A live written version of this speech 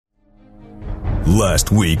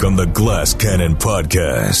Last week on the Glass Cannon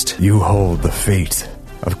podcast. You hold the fate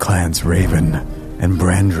of Clans Raven and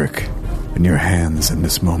Brandrick in your hands in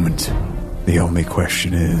this moment. The only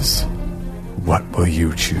question is, what will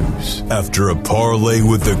you choose? After a parlay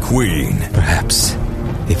with the Queen. Perhaps,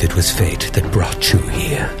 if it was fate that brought you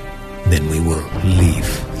here, then we will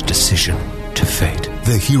leave the decision to fate.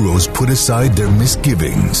 The heroes put aside their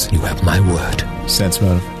misgivings. You have my word. Sense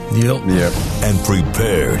motive. Yep. And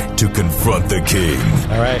prepared to confront the king.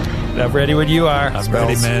 All right. I'm ready when you are. I'm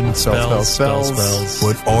ready, man. Spells.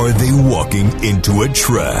 But are they walking into a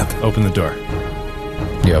trap? Open the door.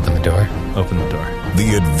 You open the door? Open the door.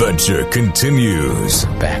 The adventure continues.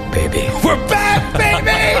 We're back, baby. We're back,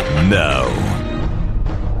 baby! Now.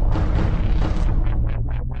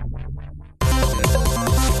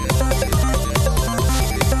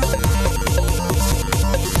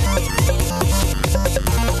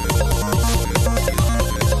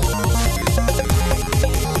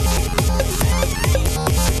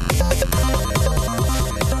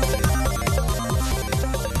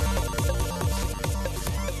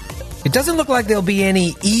 It doesn't look like there'll be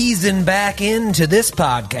any easing back into this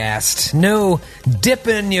podcast. No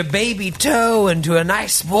dipping your baby toe into a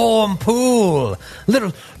nice warm pool.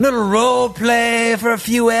 Little role play for a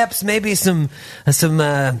few eps, maybe some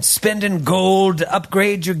spending gold to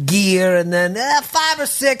upgrade your gear, and then 5 or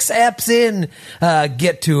 6 eps in,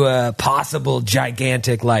 get to a possible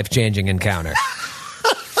gigantic life-changing encounter.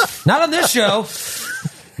 Not on this show.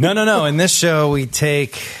 No. In this show, we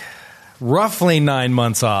take roughly 9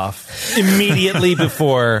 months off immediately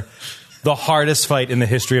before the hardest fight in the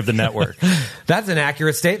history of the network. That's an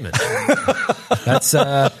accurate statement. That's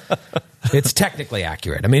it's technically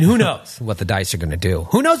accurate. I mean, who knows what the dice are going to do?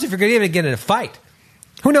 Who knows if you're going to even get in a fight?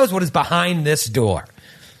 Who knows what is behind this door?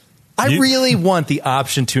 I really want the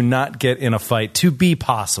option to not get in a fight to be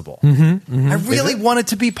possible. I really want it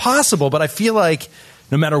to be possible, but I feel like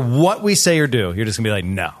no matter what we say or do, you're just going to be like,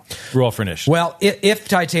 no. Roll for initiative. Well, if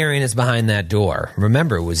Titarian is behind that door,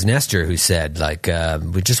 remember, it was Nestor who said,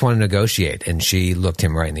 we just want to negotiate. And she looked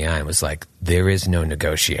him right in the eye and was like, there is no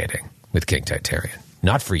negotiating with King Titarian.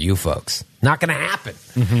 Not for you folks. Not going to happen.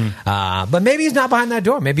 But maybe he's not behind that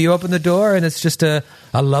door. Maybe you open the door and it's just a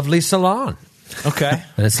lovely salon. Okay.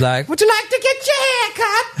 And it's like, would you like to get your hair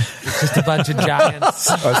cut? It's just a bunch of giants.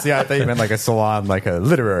 Oh, see, I thought you meant like a salon, like a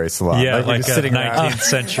literary salon. Yeah, like just a 19th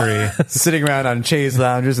century. Sitting around on chaise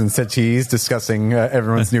lounges and settees discussing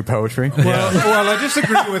everyone's new poetry. Well, I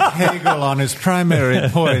disagree with Hegel on his primary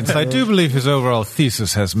points. I do believe his overall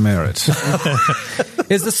thesis has merit.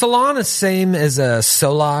 Is the salon the same as a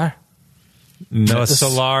solar? No, a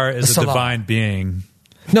solar is a solar. Divine being.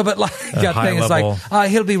 No, but like that thing is like,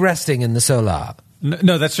 he'll be resting in the solar.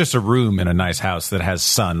 No, that's just a room in a nice house that has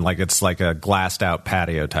sun. Like it's like a glassed out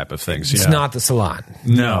patio type of thing. So it's not the salon.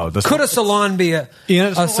 No. Could a salon be a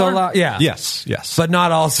solar? Yeah. Yes. But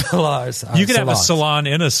not all solars. You could have a salon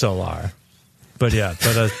in a solar. But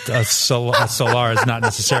a solar is not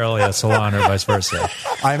necessarily a salon or vice versa.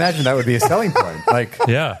 I imagine that would be a selling point. Like,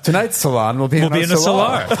 tonight's salon will be in a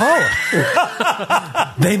solar.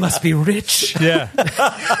 Oh. They must be rich. Yeah.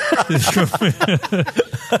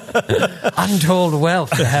 Untold wealth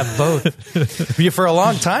to have both. For a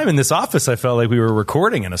long time in this office, I felt like we were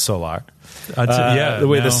recording in a solar. The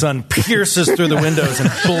way the sun pierces through the windows and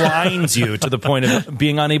blinds you to the point of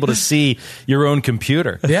being unable to see your own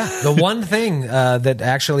computer. Yeah. The one thing that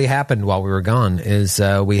actually happened while we were gone is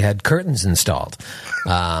we had curtains installed.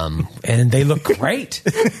 And they look great.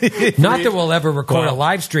 Not that we'll ever record a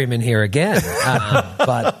live stream in here again.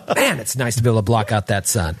 But, man, it's nice to be able to block out that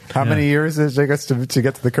sun. How many years did it take us to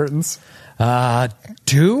get to the curtains? 2?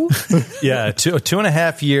 Yeah,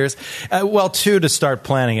 2.5 years. 2 to start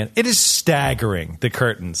planning it. It is staggering, the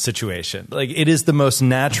curtain situation. Like, it is the most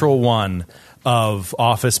natural one of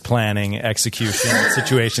office planning, execution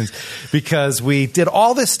situations, because we did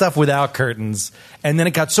all this stuff without curtains, and then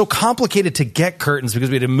it got so complicated to get curtains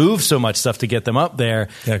because we had to move so much stuff to get them up there.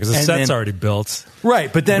 Yeah, because the set's already built.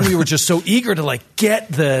 Right, but then we were just so eager to get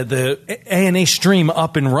the A&A stream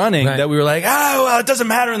up and running that we were like, it doesn't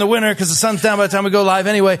matter in the winter because the sun's down by the time we go live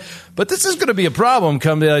anyway. But this is going to be a problem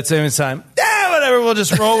come daylight savings time. Whatever, we'll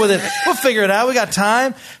just roll with it. We'll figure it out. We got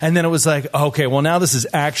time. And then it was like, okay, well, now this is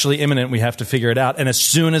actually imminent. We have to figure it out. And as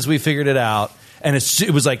soon as we figured it out, and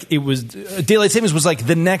it was daylight savings was like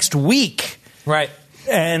the next week. Right.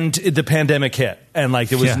 And the pandemic hit. And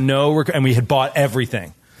there was and we had bought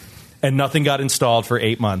everything. and nothing got installed for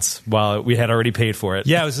 8 months while we had already paid for it.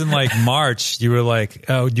 Yeah, it was in like March. You were like,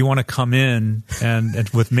 "Oh, do you want to come in and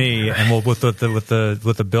with me and we'll with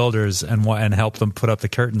the builders and help them put up the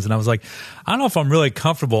curtains?" And I was like, "I don't know if I'm really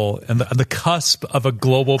comfortable on the cusp of a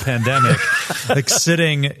global pandemic, like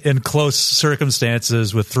sitting in close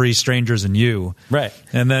circumstances with 3 strangers and you." Right.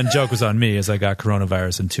 And then joke was on me as I got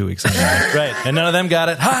coronavirus in 2 weeks. Right. And none of them got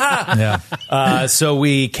it. Ha ha. Yeah. So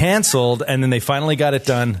we canceled, and then they finally got it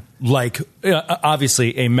done. Like,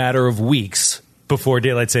 obviously, a matter of weeks before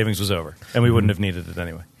daylight savings was over, and we wouldn't have needed it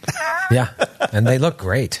anyway. Yeah, and they look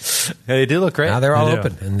great. Yeah, they do look great. Now they're all They do.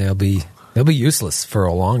 open, and they'll be useless for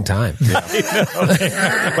a long time.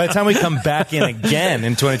 By the time we come back in again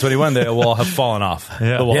in 2021, they will all have fallen off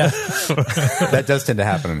the wall. Yeah. That does tend to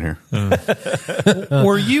happen in here.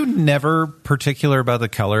 Were you never particular about the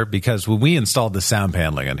color? Because when we installed the sound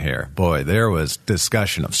paneling in here, boy, there was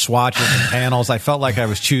discussion of swatches and panels. I felt like I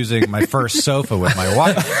was choosing my first sofa with my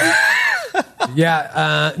wife.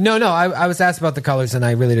 Yeah, no. I was asked about the colors, and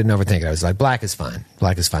I really didn't overthink it. I was like, black is fine.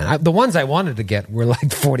 Black is fine. The ones I wanted to get were like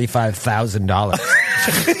 $45,000.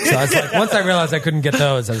 So I was like, once I realized I couldn't get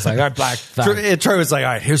those, I was like, all right, black. Fine. Troy was like,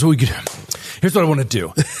 all right, here's what we could do. Here's what I want to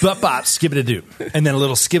do. Bop, bop, skip it a doop. And then a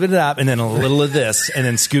little skip it up, and then a little of this, and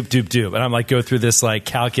then scoop, doop, doop. And I'm like, go through this like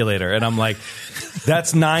calculator, and I'm like,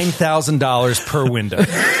 that's $9,000 per window.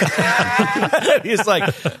 He's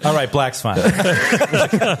like, all right, black's fine.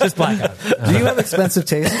 Just black out. Do you have expensive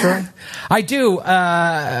taste, Troy? I do,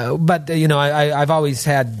 but I've always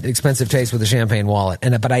had expensive taste with a champagne wallet,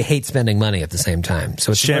 but I hate spending money at the same time.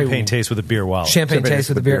 So it's Champagne taste with a beer wallet. Champagne taste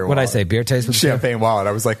with a beer. What did I say? Beer taste with champagne wallet.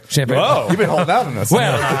 I was like, champagne. Whoa, you've been holding out on us.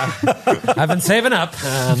 Well, I've been saving up.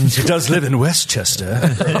 He does live in Westchester.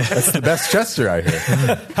 That's the best Chester I hear.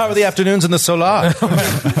 How are the afternoons in the Solar?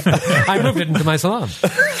 I moved it into my salon.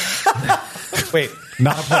 Wait.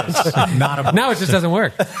 Not a place. Not a Now it just doesn't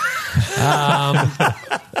work.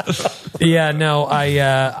 Yeah, no,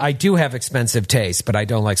 I do have expensive taste, but I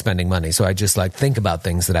don't like spending money. So I just like think about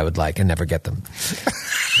things that I would like and never get them.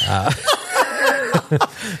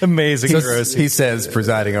 Amazing. He says,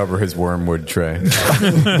 presiding over his wormwood tray.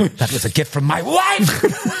 That was a gift from my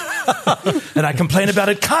wife. And I complain about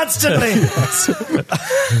it constantly.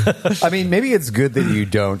 I mean, maybe it's good that you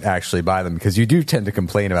don't actually buy them because you do tend to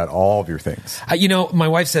complain about all of your things. My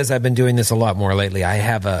wife says I've been doing this a lot more lately. I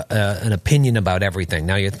have an opinion about everything.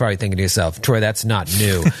 Now you're probably thinking to yourself, Troy, that's not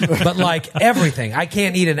new. But like everything, I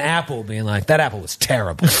can't eat an apple being like, that apple was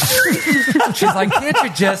terrible. She's like, can't you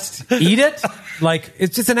just eat it? Like,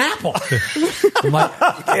 it's just an apple. I'm like,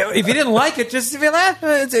 if you didn't like it, just feel that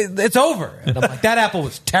it's over. And I'm like, that apple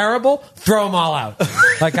was terrible. Throw them all out.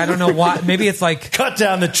 Like, I don't know why. Maybe it's like, cut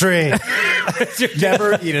down the tree.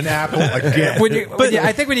 Never eat an apple again.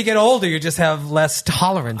 I think when you get older, you just have less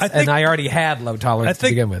tolerance. And I already had low tolerance to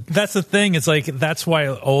begin with. That's the thing. It's like, that's why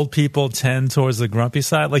old people tend towards the grumpy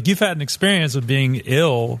side. Like, you've had an experience of being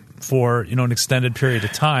ill for an extended period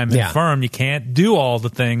of time. Infirm, you can't do all the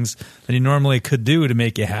things that you normally could do to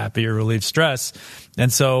make you happy or relieve stress.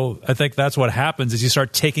 And so I think that's what happens is you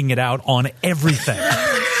start taking it out on everything.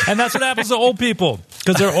 And that's what happens to old people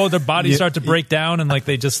because their bodies start to break down and like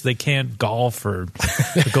they can't golf or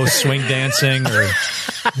go swing dancing or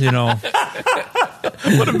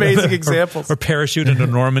What amazing examples. Or parachute into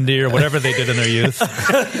Normandy or whatever they did in their youth.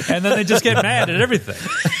 And then they just get mad at everything.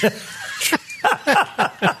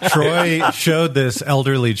 Troy showed this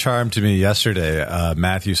elderly charm to me yesterday.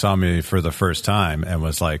 Matthew saw me for the first time and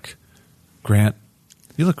was like, Grant,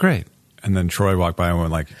 you look great. And then Troy walked by and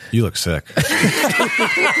went like, you look sick. You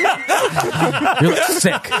look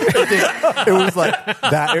sick. It was like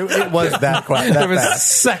that. It was that quiet. There was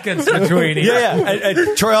seconds between each. Yeah.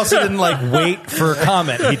 And Troy also didn't wait for a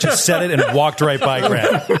comment. He just said it and walked right by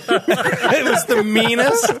Grant. It was the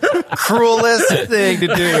meanest, cruelest thing to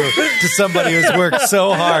do to somebody who's worked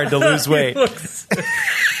so hard to lose weight. And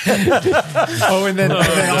then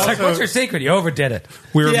It's like, what's your secret? You overdid it.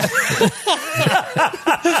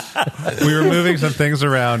 We were moving some things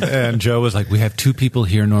around, and Joe was like, we have 2 people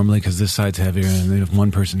here normally because this side's heavier, and we have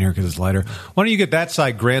 1 person here because it's lighter. Why don't you get that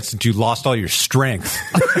side, Grant, since you lost all your strength?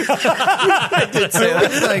 I did say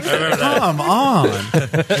that. Like, come on.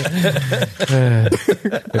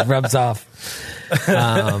 It rubs off.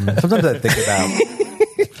 sometimes I think about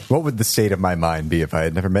what would the state of my mind be if I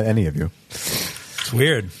had never met any of you. It's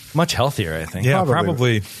weird. Much healthier, I think. Yeah,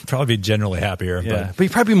 probably be generally happier. Yeah. But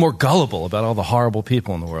you'd probably be more gullible about all the horrible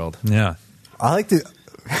people in the world. Yeah. I like to.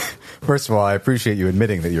 First of all, I appreciate you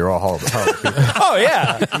admitting that you're all horrible people. Oh,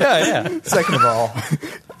 yeah. Yeah. Second of all,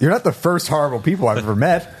 you're not the first horrible people I've ever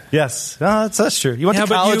met. Yes. That's true. You went to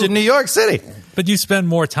college in New York City. But you spend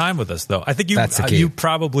more time with us, though. I think you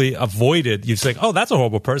probably avoided. You say, "Oh, that's a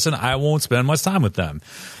horrible person. I won't spend much time with them."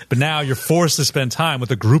 But now you're forced to spend time with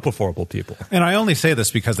a group of horrible people. And I only say this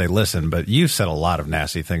because they listen, but you said a lot of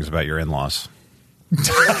nasty things about your in-laws. Look, he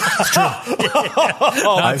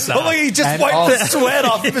just wiped the sweat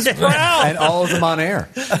off of his brow. And all of them on air.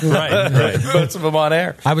 Right. Most of them on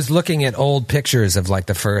air. I was looking at old pictures of like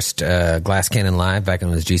the first Glass Cannon Live back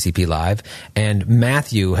when it was GCP Live, and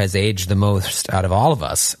Matthew has aged the most out of all of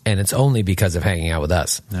us, and it's only because of hanging out with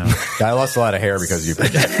us. No. I lost a lot of hair because you.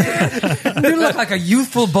 You look like a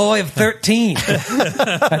youthful boy of 13 at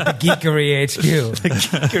the Geekery HQ. The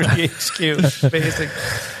Geekery HQ. Amazing.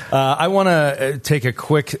 I want to take a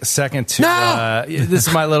quick second to. This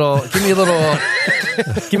is my little. Give me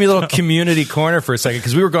a little community corner for a second,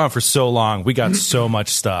 because we were gone for so long. We got so much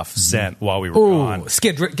stuff sent while we were gone.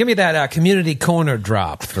 Skid, give me that community corner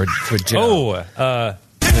drop for Joe.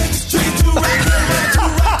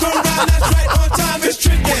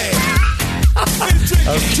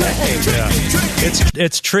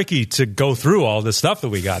 It's tricky to go through all the stuff that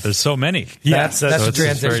we got. There's so many. That's a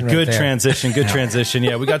transition. Good transition. Good transition.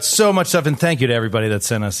 Yeah, we got so much stuff, and thank you to everybody that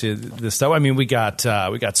sent us this stuff. I mean, we got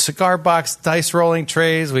cigar box dice rolling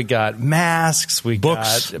trays. We got masks. We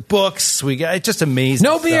got books. We got just amazing.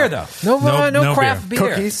 No beer though. No craft beer.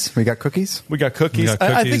 Cookies. We got cookies. We got cookies.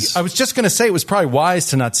 I think I was just going to say it was probably wise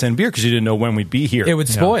to not send beer because you didn't know when we'd be here. It would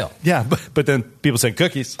spoil. Yeah, but then people said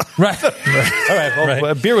cookies. Right. All right.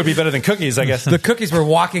 Well, beer would be better than cookies, I guess. The cookies were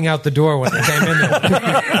walking out the door when they came in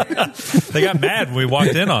there. They got mad when we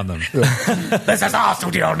walked in on them. This is our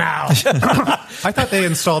studio now. I thought they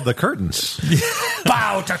installed the curtains.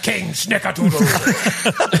 Bow to King Snickerdoodle.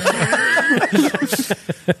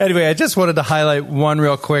 Anyway, I just wanted to highlight one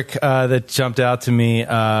real quick that jumped out to me.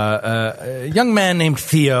 A young man named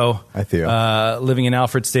Theo. Hi, Theo. Living in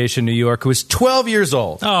Alfred Station, New York, who is 12 years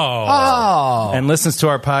old. Oh. And listens to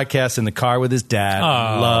our podcast in the car with his dad.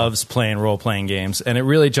 Loves playing role-playing games. And it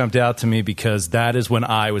really jumped out to me because that is when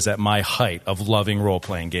I was at my height of loving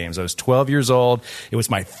role-playing games. I was 12 years old. It was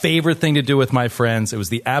my favorite thing to do with my friends. It was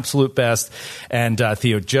the absolute best. And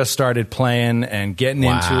Theo just started playing and getting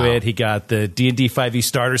into it. He got the D&D 5e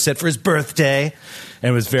starter set for his birthday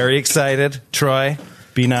and was very excited. Troy,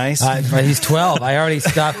 be nice. He's 12. I already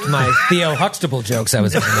stopped my Theo Huxtable jokes I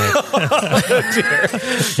was going to make.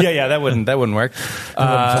 Yeah, that wouldn't work.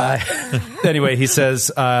 Anyway, he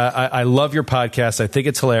says, I love your podcast. I think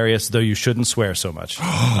it's hilarious, though you shouldn't swear so much.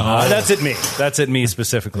 That's at me. That's at me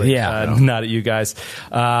specifically. Yeah. Not at you guys.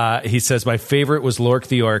 He says, my favorite was Lork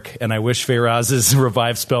the Orc, and I wish Feyraz's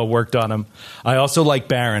revive spell worked on him. I also like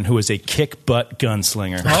Baron, who is a kick-butt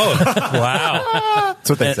gunslinger. Oh, wow. That's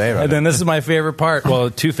what they say about And then this is my favorite part. Well,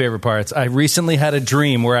 two favorite parts. I recently had a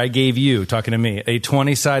dream where I gave you, talking to me, a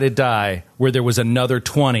 20-sided die where there was another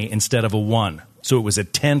 20 instead of a 1. So it was a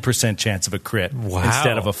 10% chance of a crit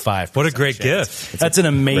instead of a 5%. What a great chance. gift. That's an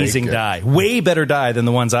amazing die. Way better die than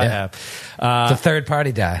the ones I have. The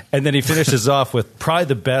third-party die. And then he finishes off with probably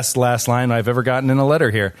the best last line I've ever gotten in a letter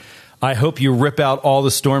here. I hope you rip out all the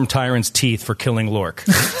Storm Tyrant's teeth for killing Lork.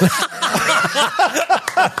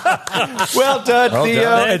 Well done, Theo.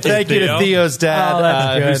 And thank you to Theo's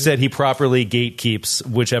dad, who said he properly gatekeeps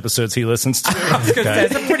which episodes he listens to. I was going to say,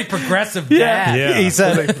 it's a pretty progressive dad. Yeah. He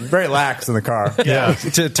said, very lax in the car. Yeah.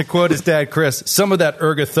 To quote his dad, Chris, some of that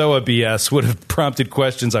Ergothoa BS would have prompted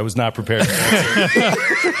questions I was not prepared to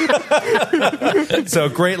answer. So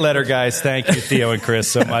great letter, guys. Thank you, Theo and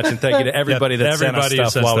Chris, so much. And thank you to everybody that sent us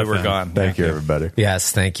stuff while we were gone. Thank you, everybody.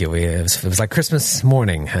 Yes, thank you. It was like Christmas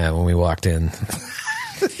morning when we walked in.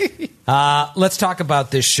 Let's talk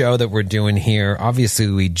about this show that we're doing here. Obviously,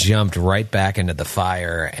 we jumped right back into the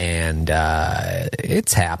fire, and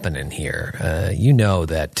it's happening here. You know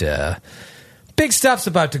that big stuff's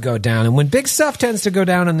about to go down, and when big stuff tends to go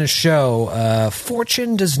down on the show,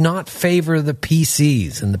 fortune does not favor the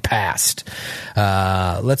PCs in the past.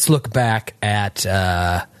 Let's look back at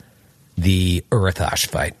the Urathosh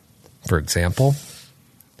fight, for example.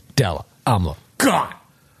 Della, Amla, gone.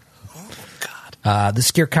 The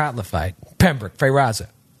Skirkatla fight, Pembroke, Feyraza,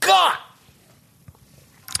 gone!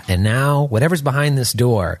 And now, whatever's behind this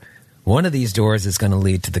door, one of these doors is going to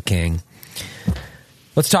lead to the king.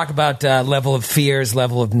 Let's talk about level of fears,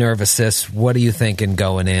 level of nervousness. What are you thinking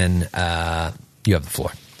going in? You have the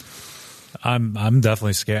floor. I'm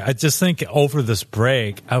definitely scared. I just think over this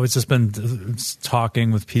break, I was just been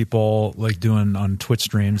talking with people, like doing on Twitch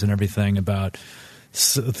streams and everything about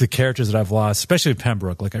the characters that I've lost, especially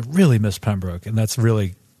Pembroke. Like, I really miss Pembroke, and that's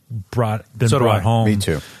really brought So do I. home. Me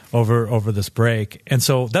too. Over this break, and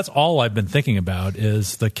so that's all I've been thinking about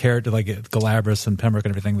is the character like Galabras and Pembroke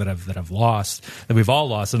and everything that I've lost, that we've all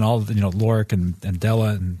lost, and all Lorik and Della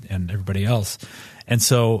and everybody else. And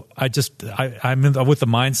so I'm with the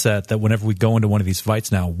mindset that whenever we go into one of these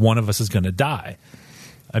fights now, one of us is going to die.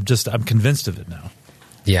 I'm convinced of it now.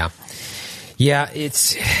 Yeah,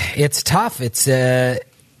 it's tough. It's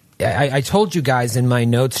I told you guys in my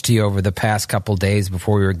notes to you over the past couple days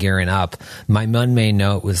before we were gearing up, my main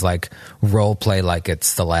note was like, role play like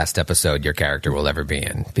it's the last episode your character will ever be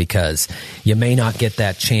in, because you may not get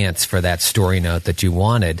that chance for that story note that you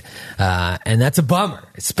wanted. And that's a bummer,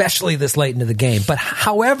 especially this late into the game. But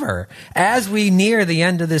however, as we near the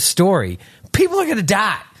end of this story, people are going to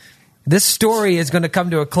die. This story is going to come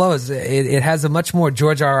to a close. It has a much more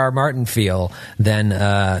George R.R. Martin feel than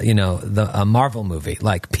a Marvel movie.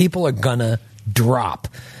 Like, people are going to drop.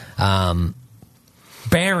 Baron,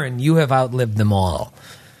 you have outlived them all.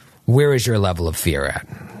 Where is your level of fear at?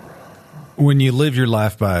 When you live your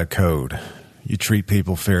life by a code, you treat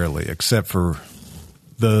people fairly, except for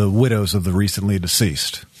the widows of the recently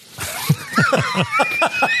deceased.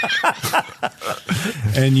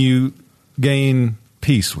 And you gain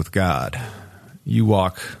peace with God. You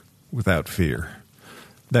walk without fear.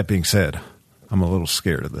 That being said, I'm a little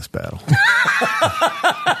scared of this battle.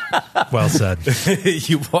 Well said.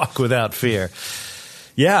 You walk without fear.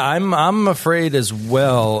 Yeah, I'm afraid as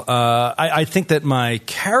well. I think that my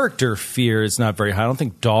character fear is not very high. I don't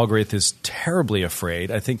think Dogwraith is terribly afraid.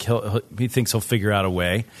 I think he thinks he'll figure out a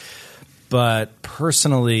way. But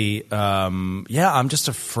personally, I'm just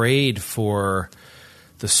afraid for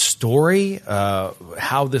the story,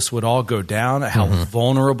 how this would all go down, how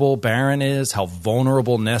vulnerable Baron is, how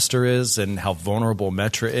vulnerable Nestor is, and how vulnerable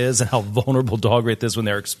Metra is, and how vulnerable Dogwraith is when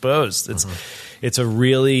they're exposed. It's a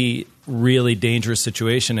really, really dangerous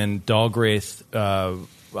situation. And Dogwraith,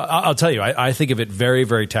 I'll tell you, I think of it very,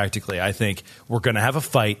 very tactically. I think we're going to have a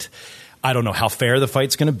fight. I don't know how fair the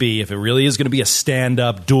fight's going to be, if it really is going to be a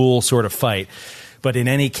stand-up duel sort of fight. But in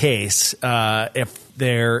any case, if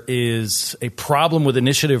there is a problem with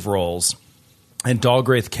initiative rolls and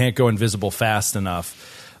Dogwraith can't go invisible fast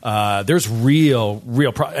enough, there's real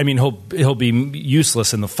I mean, he'll be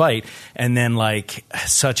useless in the fight, and then like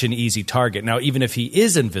such an easy target. Now, even if he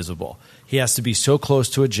is invisible, he has to be so close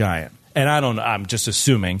to a giant. And I'm just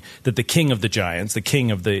assuming that the king of the giants, the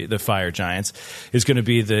king of the fire giants, is going to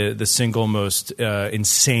be the single most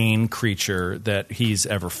insane creature that he's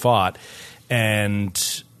ever fought.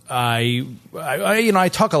 And I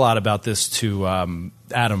talk a lot about this to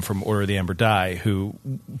Adam from Order of the Ember Die, who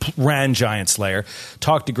ran Giantslayer,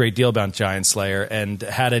 talked a great deal about Giantslayer, and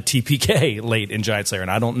had a TPK late in Giantslayer.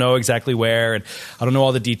 And I don't know exactly where, and I don't know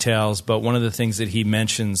all the details, but one of the things that he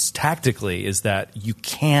mentions tactically is that you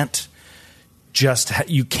can't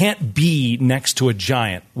be next to a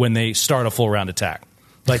giant when they start a full round attack.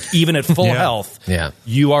 Like, even at full health,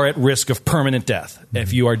 you are at risk of permanent death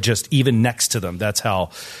if you are just even next to them. That's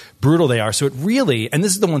how brutal they are. So it really, and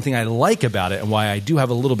this is the one thing I like about it and why I do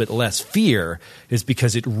have a little bit less fear, is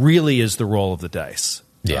because it really is the roll of the dice.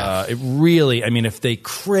 Yeah. It really, I mean, if they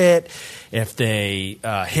crit, if they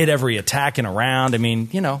hit every attack in a round, I mean,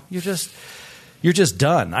 you're just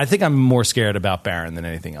done. I think I'm more scared about Baron than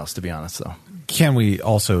anything else, to be honest, though. Can we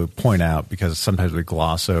also point out, because sometimes we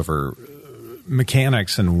gloss over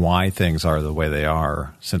mechanics and why things are the way they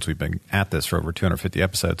are, since we've been at this for over 250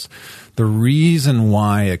 episodes, the reason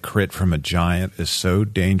why a crit from a giant is so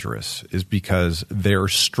dangerous is because their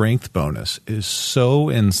strength bonus is so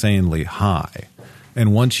insanely high.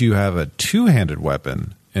 And once you have a two-handed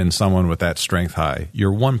weapon in someone with that strength high,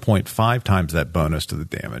 you're 1.5 times that bonus to the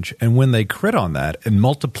damage. And when they crit on that and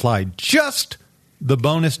multiply just the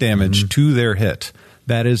bonus damage to their hit,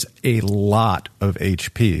 that is a lot of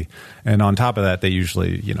HP. And on top of that, they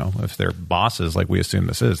usually, if they're bosses, like we assume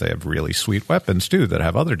this is, they have really sweet weapons, too, that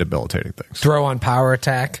have other debilitating things. Throw on power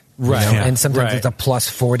attack. Right. And sometimes it's a plus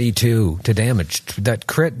 42 to damage. That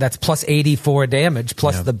crit, that's plus 84 damage,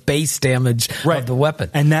 plus the base damage of the weapon.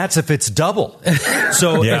 And that's if it's double.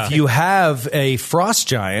 So if you have a frost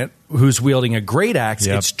giant who's wielding a great axe,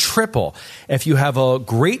 it's triple. If you have a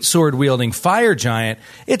great sword wielding fire giant,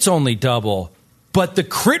 it's only double. But the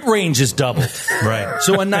crit range is doubled. Right.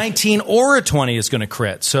 So a 19 or a 20 is going to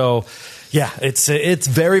crit. So, yeah, it's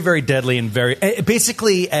very, very deadly and very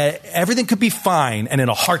basically everything could be fine, and in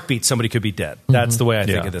a heartbeat somebody could be dead. That's the way I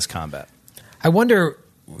think of this combat. I wonder,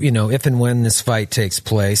 if and when this fight takes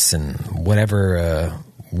place, and whatever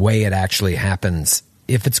way it actually happens,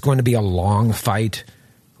 if it's going to be a long fight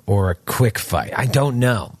or a quick fight. I don't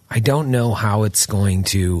know. I don't know how it's going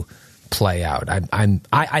to play out.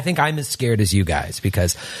 I think I'm as scared as you guys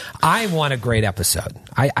because I want a great episode.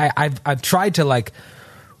 I've tried to like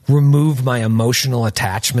remove my emotional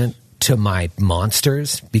attachment to my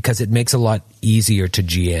monsters because it makes it a lot easier to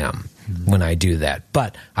GM when I do that.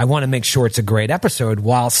 But I want to make sure it's a great episode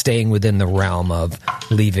while staying within the realm of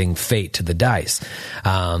leaving fate to the dice.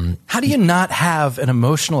 How do you not have an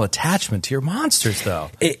emotional attachment to your monsters, though?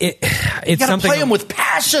 It's you got to something play them with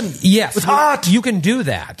passion. Yes, with heart. You can do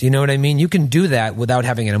that. You know what I mean? You can do that without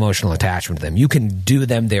having an emotional attachment to them. You can do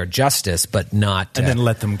them their justice, but not... And then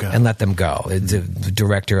let them go. And let them go. The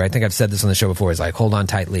director, I think I've said this on the show before, is like, hold on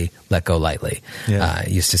tightly, let go lightly. Yeah.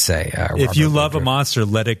 Used to say... if you love a monster,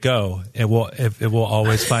 let it go. It will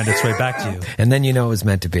always find its way back to you. And then you know it was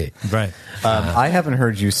meant to be. Right. I haven't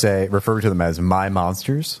heard you refer to them as my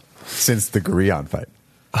monsters since the Gurion fight.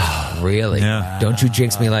 Oh, really? Yeah. Don't you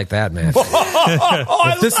jinx me like that, man.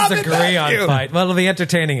 If this is a Gurion fight, well, it'll be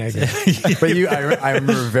entertaining, I guess. But I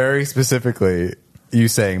remember very specifically you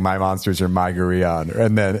saying my monsters are my Gurion,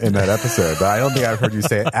 and then in that episode. But I don't think I've heard you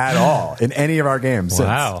say it at all in any of our games since.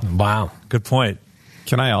 Wow. Good point.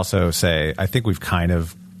 Can I also say, I think we've kind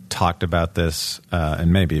of talked about this,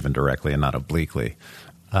 and maybe even directly and not obliquely.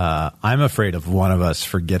 I'm afraid of one of us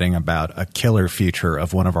forgetting about a killer feature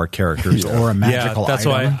of one of our characters or a magical that's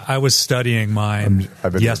item. why I was studying mine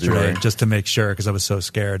yesterday reviewing. just to make sure because I was so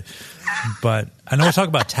scared. But I know we're talking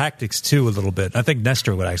about tactics too a little bit. I think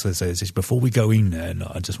Nestor would actually say this. Before we go in there,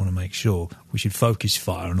 I just want to make sure we should focus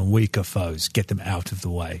fire on the weaker foes, get them out of the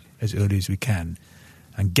way as early as we can.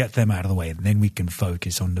 And get them out of the way, and then we can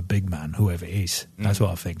focus on the big man, whoever it is. That's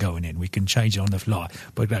what I think going in. We can change it on the fly,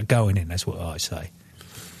 but going in, that's what I say.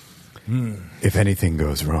 If anything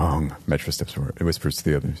goes wrong, Metra steps forward and whispers to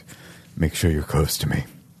the others, make sure you're close to me.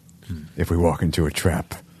 If we walk into a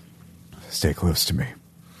trap, stay close to me.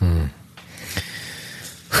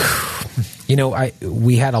 You know,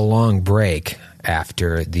 we had a long break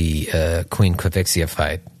after the Queen Quivixia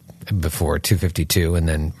fight before 252 and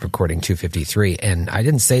then recording 253. And I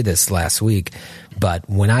didn't say this last week, but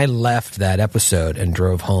when I left that episode and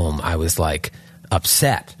drove home, I was like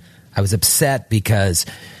upset. I was upset because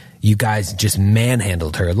you guys just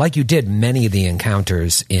manhandled her like you did many of the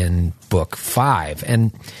encounters in book 5.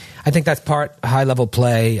 And I think that's part high-level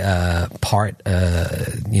play, part,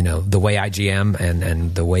 the way I GM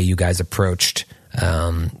and the way you guys approached,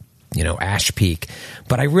 Ash Peak.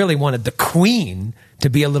 But I really wanted the Queen to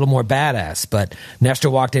be a little more badass. But Nestor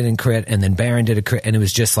walked in and crit, and then Baron did a crit, and it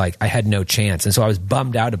was just like I had no chance. And so I was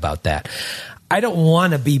bummed out about that. I don't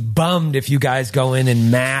want to be bummed if you guys go in and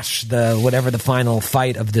mash whatever the final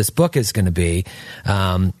fight of this book is going to be.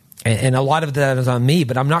 And a lot of that is on me,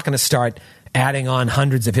 but I'm not going to start adding on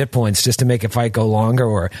hundreds of hit points just to make a fight go longer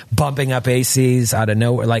or bumping up ACs out of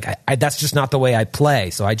nowhere. Like that's just not the way I play.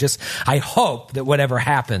 So I hope that whatever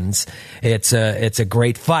happens, it's a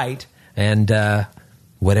great fight, and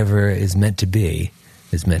whatever is meant to be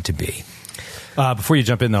is meant to be. Before you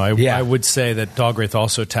jump in, though, I would say that Dogwraith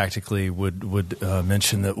also tactically would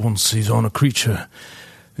mention that once he's on a creature,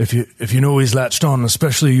 if you know he's latched on,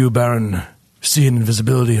 especially you, Baron, seeing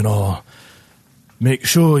invisibility and all, make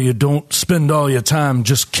sure you don't spend all your time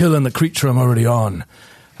just killing the creature I'm already on.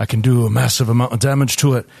 I can do a massive amount of damage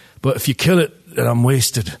to it, but if you kill it, then I'm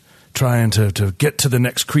wasted trying to get to the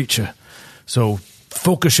next creature. So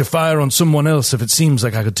focus your fire on someone else if it seems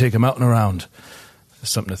like I could take him out and around.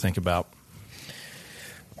 That's something to think about.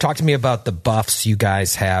 Talk to me about the buffs you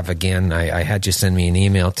guys have. Again, I had you send me an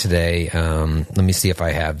email today. Let me see if I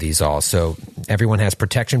have these all. So everyone has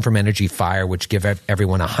protection from energy fire, which give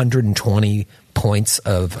everyone 120 points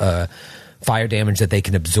of fire damage that they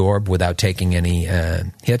can absorb without taking any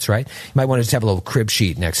hits, right? You might want to just have a little crib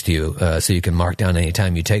sheet next to you so you can mark down any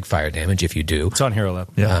time you take fire damage if you do. It's on Hero Lab.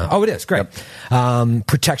 Yeah. It is. Great. Yep.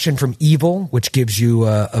 Protection from evil, which gives you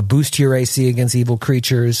a boost to your AC against evil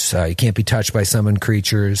creatures. You can't be touched by summoned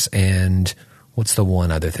creatures. And what's the one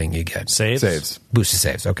other thing you get? Saves. Boost to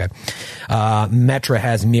saves. Okay. Metra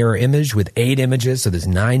has mirror image with 8 images. So there's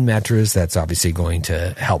 9 Metras. That's obviously going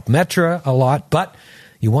to help Metra a lot. But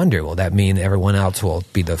you wonder, will that mean everyone else will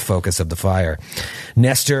be the focus of the fire?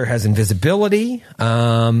 Nestor has invisibility,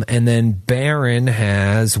 and then Baron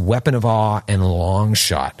has Weapon of Awe and Long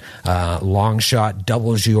Shot. Long Shot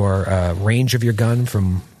doubles your range of your gun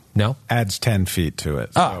from... No? Adds 10 feet to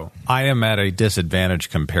it. So I am at a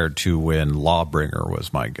disadvantage compared to when Lawbringer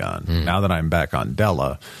was my gun. Now that I'm back on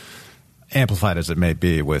Della, amplified as it may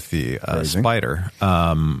be with the Spider,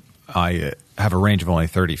 I have a range of only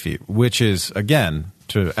 30 feet, which is, again...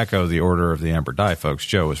 to echo the Order of the Amber Die folks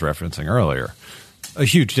Joe was referencing earlier, a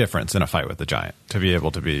huge difference in a fight with the giant to be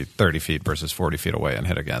able to be 30 feet versus 40 feet away and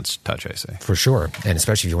hit against touch AC. For sure. And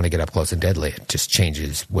especially if you want to get up close and deadly, it just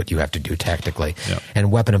changes what you have to do tactically. Yep.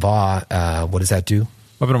 And Weapon of Awe, what does that do?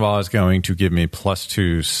 Weapon of Awe is going to give me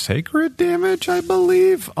 +2 sacred damage, I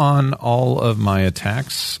believe, on all of my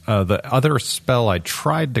attacks. The other spell I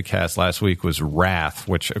tried to cast last week was Wrath,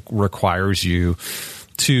 which requires you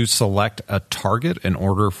to select a target in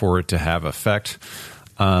order for it to have effect.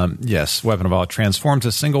 Yes, Weapon of Awe transforms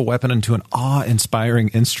a single weapon into an awe-inspiring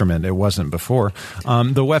instrument. It wasn't before.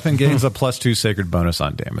 The weapon gains a +2 sacred bonus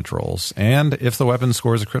on damage rolls. And if the weapon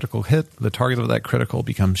scores a critical hit, the target of that critical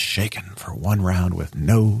becomes shaken for 1 round with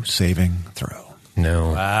no saving throw.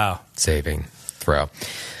 No saving throw.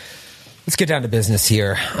 Let's get down to business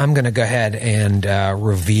here. I'm going to go ahead and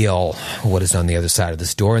reveal what is on the other side of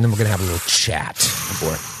this door, and then we're going to have a little chat.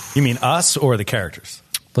 You mean us or the characters?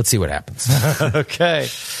 Let's see what happens. Okay.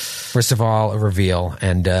 First of all, a reveal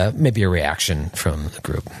and maybe a reaction from the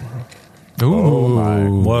group.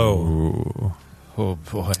 Ooh. Whoa. Oh,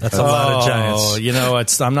 boy. That's a lot of giants. You know,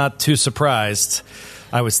 I'm not too surprised.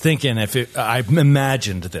 I was thinking I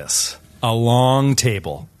imagined this. A long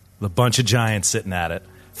table, a bunch of giants sitting at it,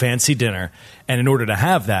 fancy dinner. And in order to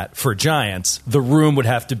have that for giants, the room would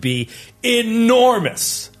have to be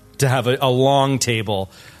enormous to have a long table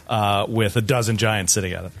with a dozen giants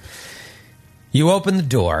sitting at it. You open the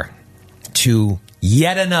door to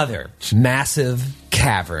yet another massive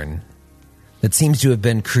cavern that seems to have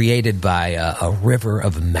been created by a river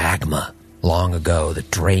of magma long ago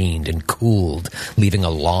that drained and cooled, leaving a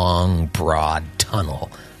long, broad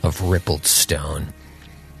tunnel of rippled stone.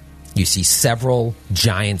 You see several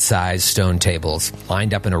giant-sized stone tables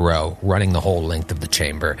lined up in a row, running the whole length of the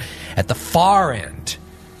chamber. At the far end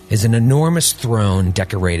is an enormous throne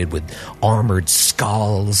decorated with armored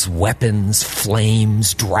skulls, weapons,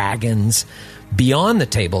 flames, dragons. Beyond the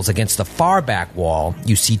tables, against the far back wall,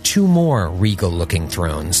 you see 2 more regal-looking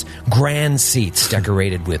thrones, grand seats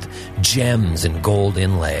decorated with gems and gold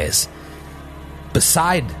inlays.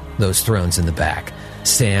 Beside those thrones in the back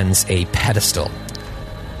stands a pedestal,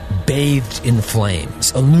 bathed in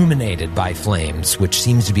flames, illuminated by flames, which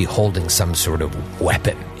seems to be holding some sort of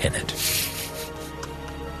weapon in it.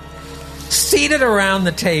 Seated around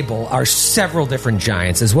the table are several different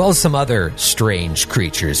giants, as well as some other strange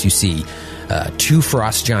creatures. You see 2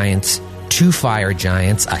 frost giants, 2 fire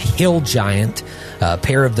giants, a hill giant, a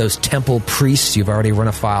pair of those temple priests you've already run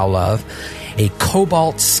afoul of, a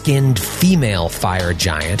cobalt-skinned female fire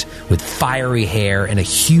giant with fiery hair and a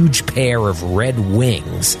huge pair of red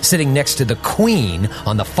wings, sitting next to the queen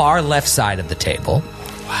on the far left side of the table.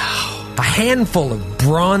 Wow. A handful of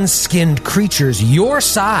bronze-skinned creatures your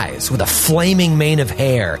size with a flaming mane of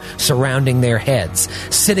hair surrounding their heads,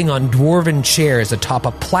 sitting on dwarven chairs atop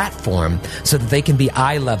a platform so that they can be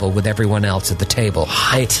eye level with everyone else at the table.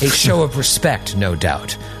 A show of respect, no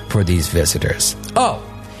doubt, for these visitors. Oh,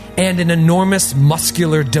 and an enormous,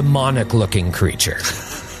 muscular, demonic-looking creature.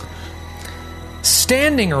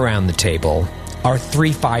 Standing around the table are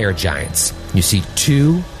 3 fire giants. You see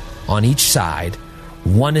 2 on each side,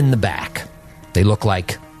 1 in the back. They look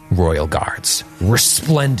like royal guards,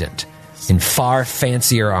 resplendent in far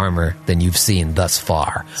fancier armor than you've seen thus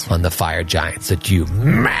far on the fire giants that you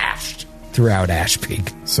mashed throughout Ash Peak.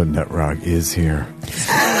 So Netrog is here.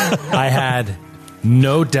 I had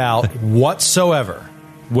no doubt whatsoever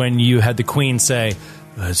when you had the queen say,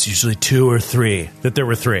 it's usually 2 or 3, that there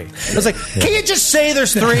were 3. I was like, can you just say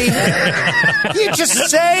there's 3? Can you just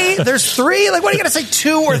say there's 3? Like, what are you going to say,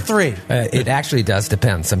 2 or 3? It actually does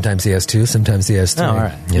depend. Sometimes he has 2, sometimes he has 3. Oh, all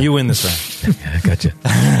right. Yeah. You win this round. Yeah, gotcha.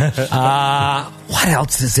 What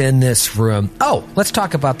else is in this room? Oh, let's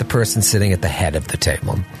talk about the person sitting at the head of the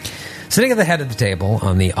table. Sitting at the head of the table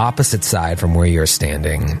on the opposite side from where you're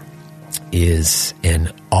standing is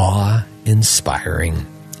an awe-inspiring,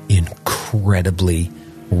 incredibly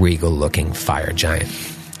regal-looking fire giant,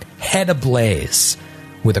 head ablaze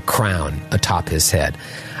with a crown atop his head.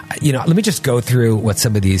 You know, let me just go through what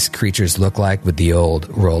some of these creatures look like with the old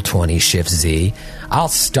Roll20 Shift Z. I'll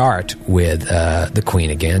start with the queen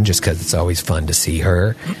again, just because it's always fun to see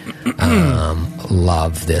her.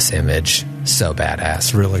 Love this image. So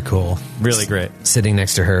badass. Really cool. Really great. Sitting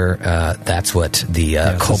next to her, that's what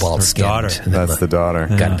the cobalt skinned. That's the daughter.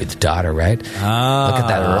 Got to be the daughter, right? Look at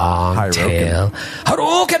that long tail.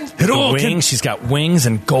 Hadouken! The wings. She's got wings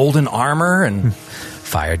and golden armor and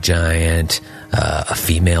fire giant. A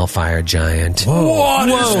female fire giant. What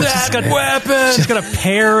is that weapon? She's got a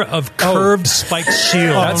pair of curved spiked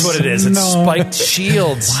shields. That's what it is. It's spiked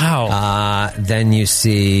shields. Wow. Then you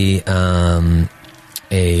see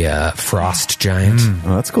a frost giant.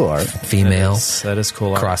 Oh, that's cool art. Female. That is cool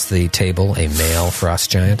art. Across the table, a male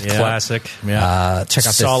frost giant. Yeah. Classic. Yeah. Check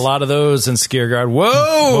out Saw this. a lot of those in Skiergard.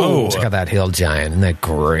 Whoa! Check out that hill giant. Isn't that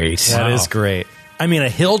great? That is great. I mean, a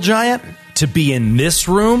hill giant to be in this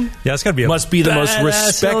room It's got to be must be the most badass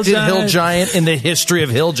respected hill giant in the history of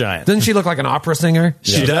hill giants. Doesn't she look like an opera singer?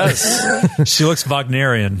 She does. She looks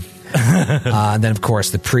Wagnerian. And then, of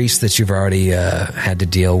course, the priest that you've already had to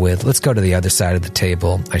deal with. Let's go to the other side of the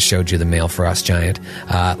table. I showed you the male frost giant.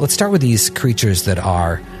 Let's start with these creatures that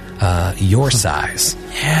are your size.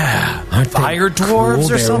 Yeah. Aren't they Fire dwarves cool? or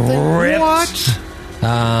They're something? ripped. What?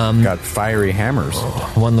 Got fiery hammers.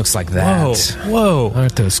 One looks like that. Whoa.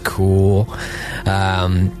 Aren't those cool?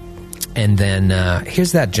 And then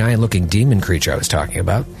here's that giant-looking demon creature I was talking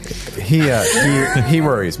about. He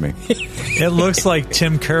worries me. It looks like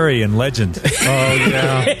Tim Curry in Legend. Oh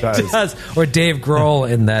yeah, it does. Or Dave Grohl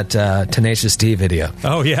in that Tenacious D video.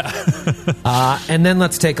 Oh, yeah. And then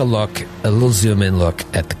let's take a little zoom-in look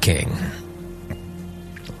at the king.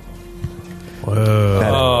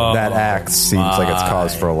 That axe seems like it's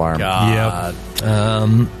cause for alarm. Yep.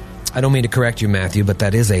 I don't mean to correct you, Matthew, but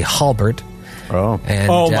that is a halberd. Oh, And,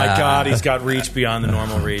 Oh my God, he's got reach beyond the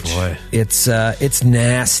normal reach. Boy. It's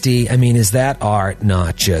nasty. I mean, is that art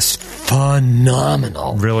not just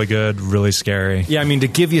phenomenal? Really good, really scary. Yeah, I mean, to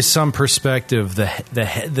give you some perspective,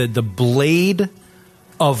 the blade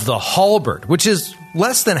of the halberd, which is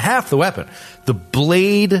less than half the weapon, the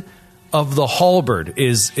blade of the halberd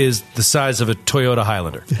is the size of a Toyota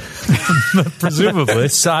Highlander. Presumably. The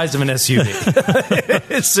size of an SUV.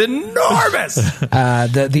 It's enormous.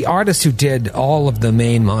 The artist who did all of the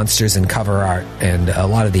main monsters and cover art and a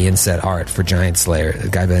lot of the inset art for Giantslayer, a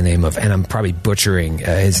guy by the name of, and I'm probably butchering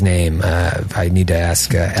his name. I need to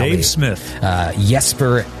ask Ellie. Dave Smith.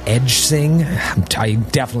 Jesper Edgsing. I'm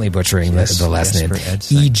definitely butchering the last name. Jesper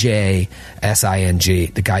Edgsing.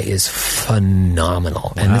 EJSING. The guy is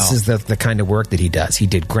phenomenal. And this is the kind of work that he does. He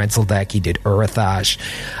did Grenseldek, he did Urathash,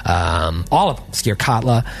 all of them.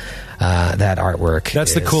 Skierkatla, that artwork.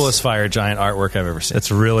 That's the coolest fire giant artwork I've ever seen. It's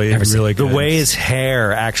really, really good. The way his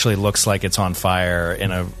hair actually looks like it's on fire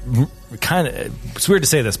in a kind of, it's weird to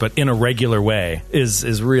say this, but in a regular way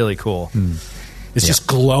is really cool. It's just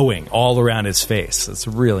glowing all around his face. It's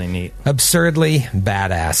really neat. Absurdly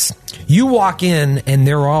badass. You walk in and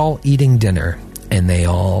they're all eating dinner and they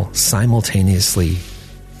all simultaneously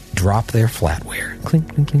drop their flatware,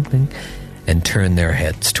 clink, clink, clink, clink, and turn their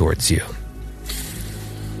heads towards you.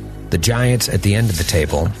 The giant at the end of the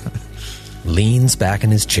table leans back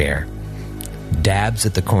in his chair, dabs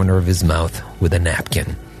at the corner of his mouth with a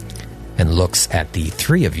napkin, and looks at the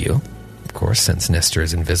three of you, of course, since Nestor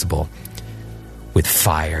is invisible, with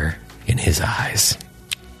fire in his eyes.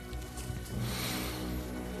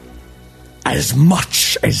 As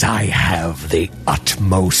much as I have the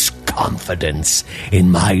utmost confidence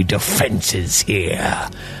in my defenses here,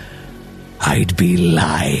 I'd be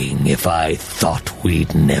lying if I thought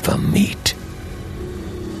we'd never meet.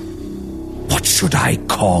 What should I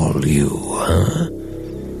call you, huh?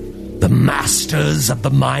 The masters of the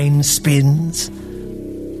mine spins?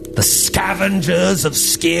 The scavengers of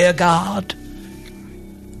Skiergard?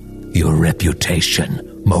 Your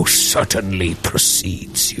reputation most certainly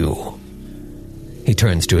precedes you. He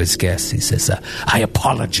turns to his guests. He says, I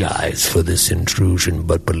apologize for this intrusion,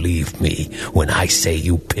 but believe me when I say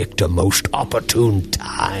you picked a most opportune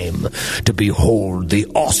time to behold the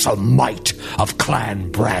awesome might of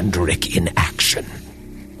Clan Brandrick in action.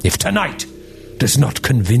 If tonight does not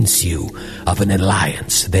convince you of an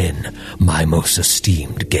alliance, then, my most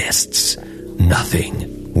esteemed guests,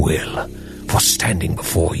 nothing will. For standing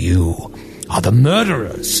before you are the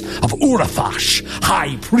murderers of Urathash,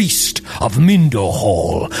 High Priest of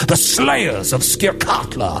Mindorhall, the slayers of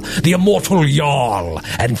Skierkatla, the immortal Jarl,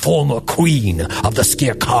 and former queen of the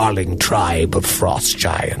Skierkarling tribe of Frost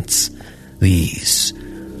Giants. These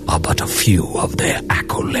are but a few of their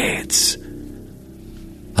accolades.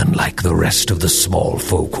 Unlike the rest of the small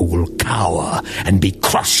folk who will cower and be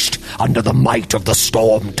crushed under the might of the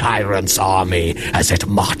Storm Tyrant's army as it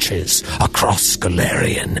marches across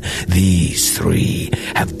Galarian, these three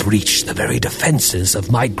have breached the very defenses of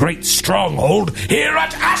my great stronghold here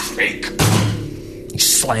at Ashpeak. He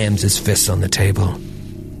slams his fists on the table.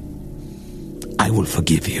 I will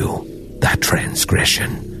forgive you that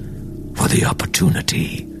transgression for the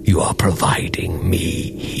opportunity you are providing me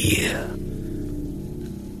here.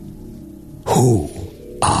 Who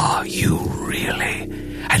are you really?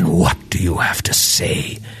 And what do you have to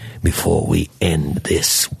say before we end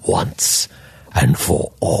this once and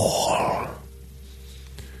for all?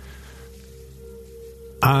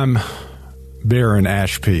 I'm Baron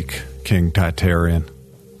Ashpeak, King Titarian.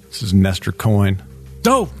 This is Nestor Coin.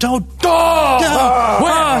 Don't. Roll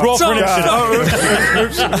for initiative.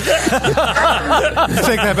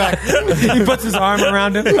 Take that back. He puts his arm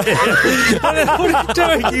around him. What are you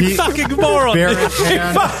doing? You fucking moron. Baron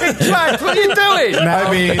hand. What are you doing? I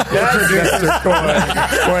mean, Nestor Coin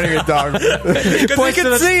pointing at dog. Because he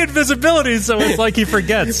can see invisibility, so it's like he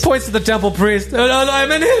forgets. Points to the temple priest. No,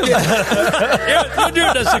 I'm in him. You're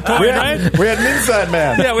doing this, Coin, right? We had an inside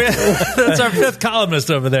man. Yeah, that's our fifth columnist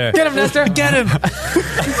over there. Get him, Nestor. Get him.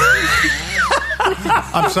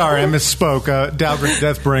 I'm sorry, I misspoke. Dalgrick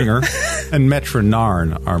Deathbringer and Metra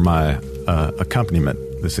Narn are my accompaniment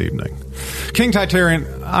this evening. King Titarian,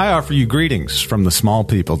 I offer you greetings from the small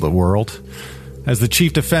people of the world. As the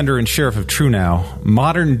chief defender and sheriff of Trunau,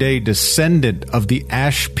 modern-day descendant of the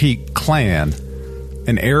Ash Peak clan,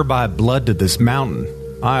 and heir by blood to this mountain,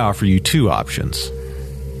 I offer you two options.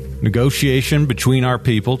 Negotiation between our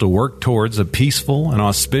people to work towards a peaceful and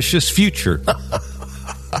auspicious future.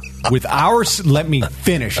 With our... Let me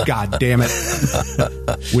finish, goddammit.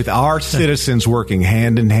 With our citizens working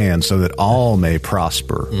hand in hand so that all may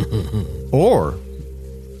prosper. Or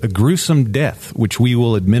a gruesome death which we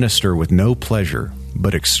will administer with no pleasure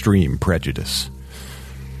but extreme prejudice.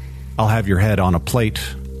 I'll have your head on a plate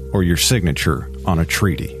or your signature on a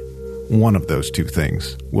treaty. One of those two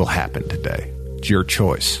things will happen today. It's your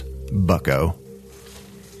choice, bucko.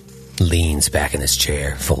 Leans back in his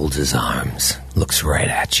chair, folds his arms, looks right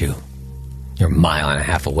at you. You're a mile and a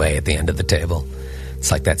half away at the end of the table. It's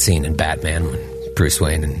like that scene in Batman when Bruce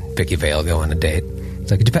Wayne and Vicky Vale go on a date. It's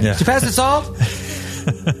like, did you pass the salt?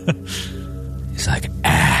 He's like,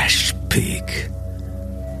 Ash Peak.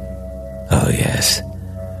 Oh, yes.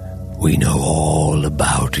 We know all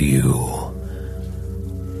about you.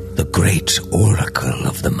 The great oracle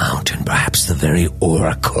of the mountain, perhaps the very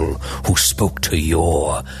oracle who spoke to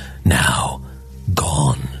your now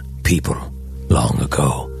gone people long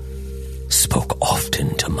ago, spoke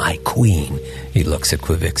often to my queen. He looks at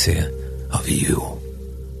Quivixia. Of you.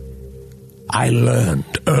 I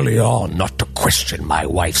learned early on not to question my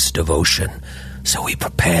wife's devotion, so we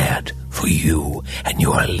prepared for you and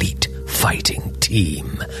your elite fighting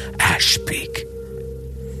team, Ash Peak.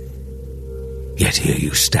 Yet here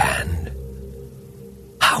you stand.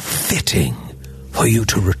 How fitting for you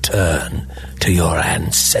to return to your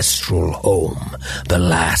ancestral home, the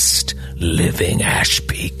last living Ash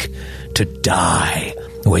Peak, to die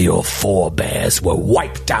where your forebears were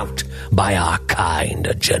wiped out by our kind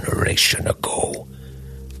a generation ago.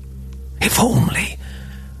 If only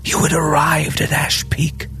you had arrived at Ash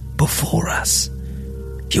Peak before us.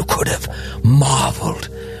 You could have marveled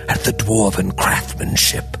at the dwarven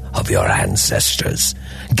craftsmanship of your ancestors,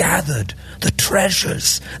 gathered the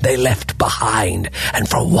treasures they left behind, and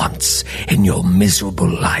for once in your miserable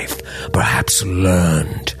life, perhaps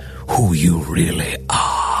learned who you really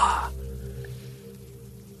are.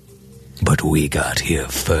 But we got here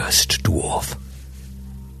first, dwarf.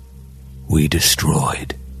 We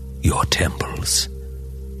destroyed your temples,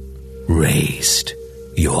 razed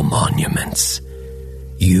your monuments,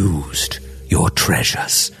 used your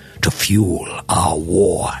treasures to fuel our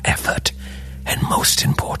war effort, and most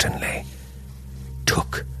importantly,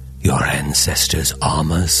 took your ancestors'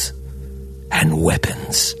 armors and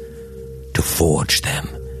weapons to forge them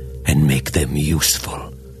and make them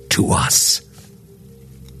useful to us.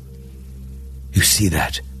 You see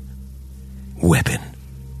that weapon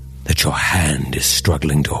that your hand is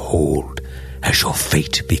struggling to hold as your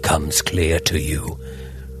fate becomes clear to you?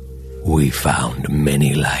 We found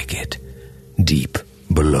many like it, deep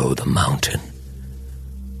below the mountain.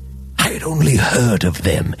 I had only heard of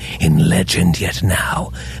them in legend, yet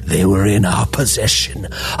now they were in our possession,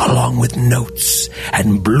 along with notes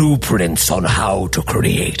and blueprints on how to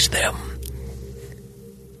create them.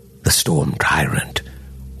 The Storm Tyrant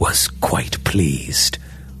was quite pleased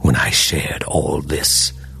when I shared all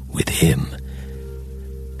this with him.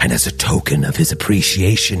 And as a token of his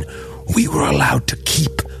appreciation, we were allowed to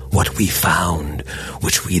keep what we found,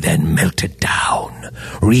 which we then melted down,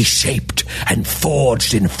 reshaped, and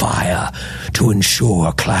forged in fire to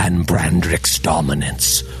ensure Clan Brandrick's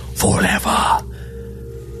dominance forever.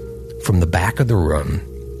 From the back of the room,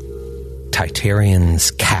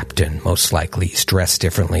 Titarian's captain, most likely he's dressed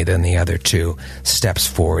differently than the other two, steps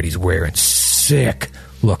forward. He's wearing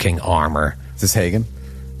sick-looking armor. Is this Hagen?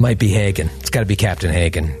 Might be Hagen. It's got to be Captain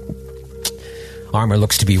Hagen. Armor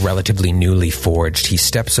looks to be relatively newly forged. He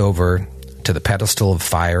steps over to the pedestal of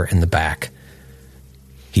fire in the back.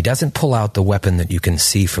 He doesn't pull out the weapon that you can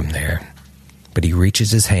see from there, but he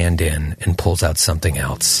reaches his hand in and pulls out something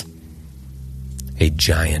else. A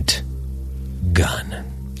giant gun.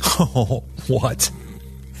 Oh, what?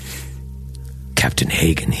 Captain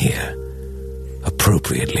Hagen here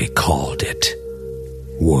appropriately called it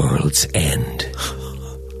World's End.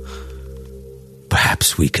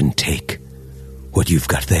 Perhaps we can take what you've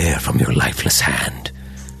got there from your lifeless hand,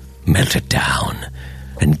 melt it down,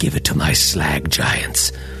 and give it to my slag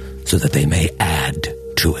giants so that they may add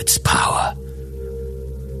to its power.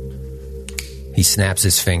 He snaps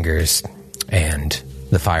his fingers, and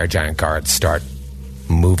the fire giant guards start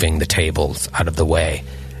moving the tables out of the way,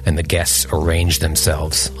 and the guests arrange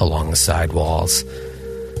themselves along the side walls.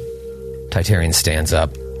 Titarian stands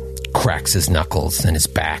up, cracks his knuckles and his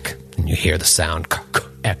back, and you hear the sound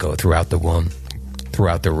echo throughout the room.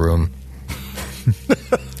 Throughout the room.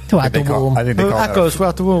 I think they call it Echoes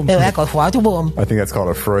throughout the room. I think that's called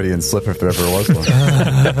a Freudian slip if there ever was one.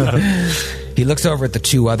 He looks over at the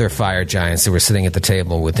two other fire giants that were sitting at the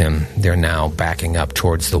table with him. They're now backing up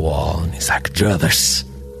towards the wall, and he's like, Jervis,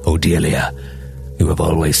 Odelia, you have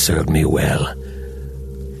always served me well.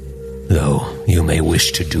 Though you may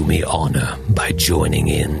wish to do me honor by joining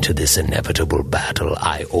in to this inevitable battle,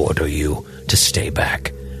 I order you to stay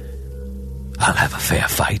back. I'll have a fair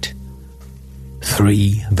fight.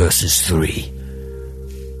 3 versus 3.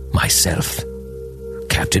 Myself,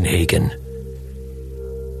 Captain Hagen,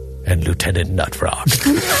 and Lieutenant Nutfrog.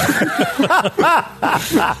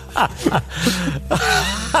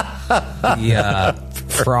 The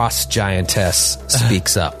frost giantess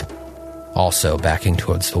speaks up, also backing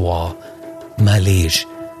towards the wall. My liege,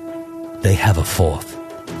 they have a 4th.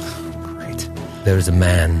 Great. There is a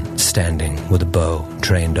man standing with a bow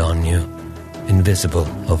trained on you, invisible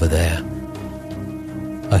over there.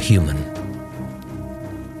 A human.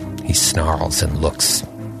 He snarls and looks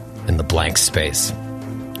in the blank space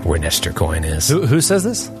where Nestor Coin is. Who says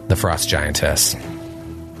this? The frost giantess.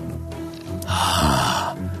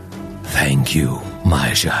 Thank you,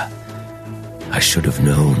 Maja. I should have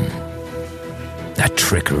known. That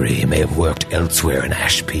trickery may have worked elsewhere in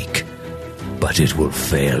Ash Peak, but it will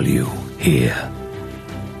fail you here.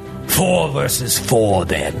 4 versus 4,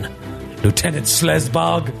 then. Lieutenant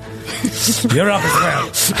Slesbog, you're up as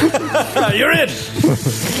well. You're in.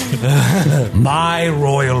 My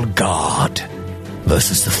royal guard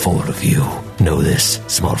versus the 4 of you. Know this,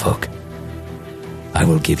 small folk. I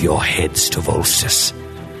will give your heads to Volstis,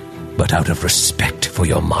 but out of respect for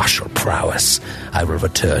your martial prowess, I will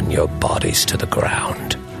return your bodies to the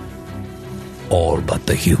ground. All but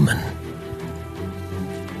the human.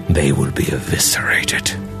 They will be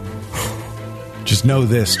eviscerated. Just know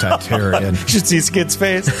this, Titarian. You should see Skid's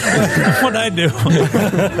face. What'd I do?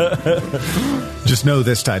 Just know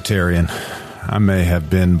this, Titarian. I may have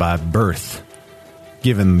been by birth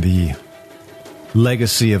given the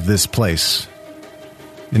legacy of this place.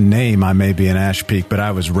 In name, I may be an Ash Peak, but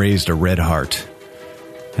I was raised a Red Heart.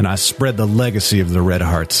 And I spread the legacy of the Red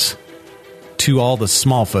Hearts to all the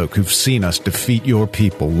small folk who've seen us defeat your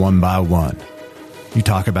people one by one. You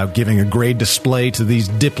talk about giving a great display to these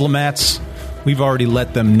diplomats. We've already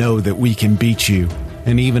let them know that we can beat you.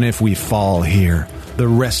 And even if we fall here, the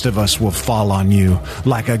rest of us will fall on you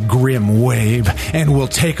like a grim wave and will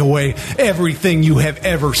take away everything you have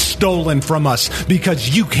ever stolen from us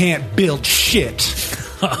because you can't build shit.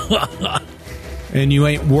 And you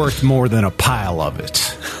ain't worth more than a pile of it.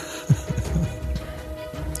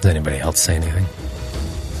 Does anybody else say anything?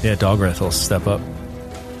 Yeah, Dogreth will step up.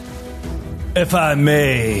 If I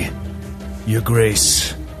may, Your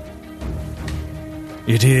Grace,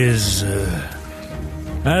 it is,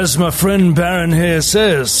 as my friend Baron here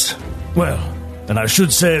says, well, and I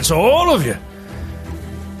should say it to all of you,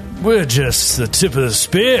 we're just the tip of the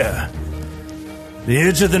spear, the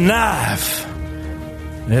edge of the knife.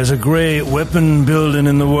 There's a great weapon building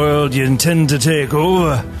in the world you intend to take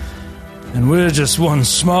over, and we're just one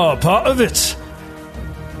small part of it.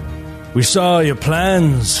 We saw your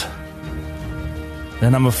plans,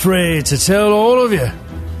 and I'm afraid to tell all of you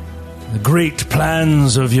the great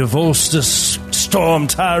plans of your Volstis Storm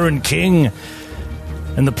Tyrant King,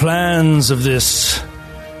 and the plans of this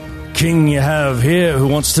king you have here who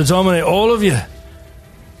wants to dominate all of you.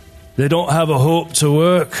 They don't have a hope to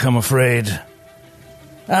work, I'm afraid.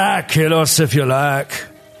 Kill us if you like.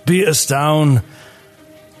 Beat us down.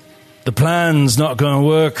 The plan's not going to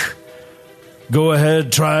work. Go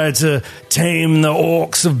ahead, try to tame the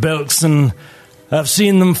orcs of Belkson. I've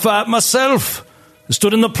seen them fight myself. I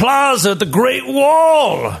stood in the plaza at the Great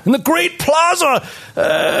Wall. In the Great Plaza,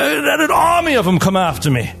 had an army of them come after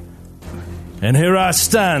me. And here I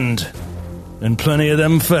stand, and plenty of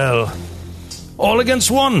them fell. All against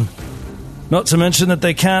one. Not to mention that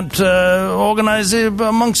they can't organize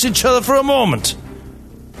amongst each other for a moment.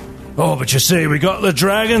 Oh, but you see, we got the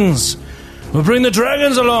dragons. We'll bring the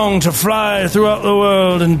dragons along to fly throughout the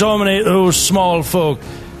world and dominate those small folk.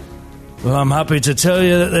 Well, I'm happy to tell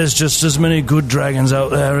you that there's just as many good dragons out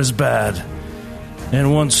there as bad.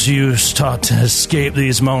 And once you start to escape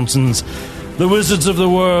these mountains, the wizards of the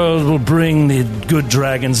world will bring the good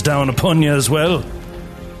dragons down upon you as well.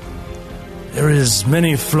 There is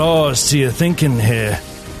many flaws to your thinking here.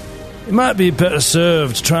 You might be better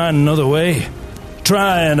served trying another way,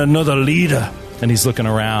 trying another leader. And he's looking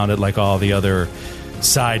around at like all the other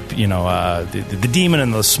side, the demon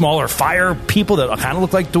and the smaller fire people that kind of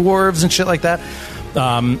look like dwarves and shit like that.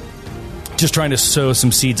 Just trying to sow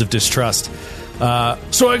some seeds of distrust.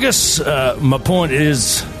 So I guess my point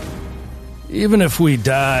is, even if we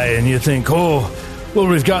die and you think, oh, well,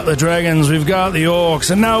 we've got the dragons, we've got the orcs,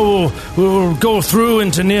 and now we'll go through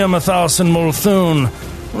into Nir Mathas and Multhun.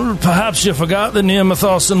 Well, perhaps you forgot that Nir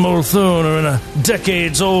Mathas and Multhun are in a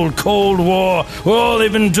decades-old Cold War where all they've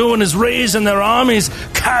been doing is raising their armies,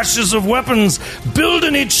 caches of weapons,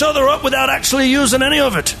 building each other up without actually using any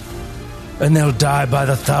of it. And they'll die by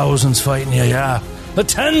the thousands fighting you, yeah. The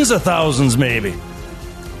tens of thousands, maybe.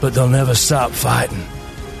 But they'll never stop fighting.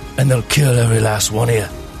 And they'll kill every last one of you.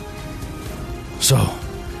 So,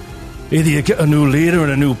 either you get a new leader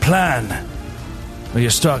and a new plan, or you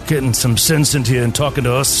start getting some sense into you and talking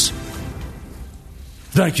to us.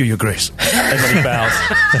 Thank you, Your Grace. And then he bows.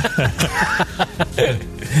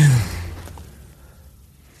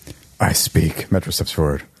 I speak, Metro steps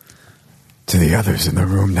forward, to the others in the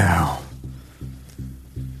room now.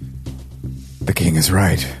 The king is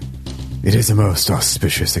right. It is a most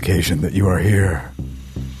auspicious occasion that you are here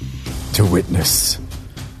to witness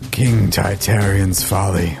King Titarian's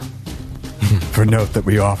folly. For note that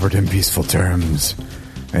we offered him peaceful terms,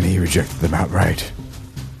 and he rejected them outright.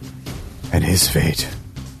 And his fate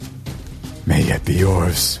may yet be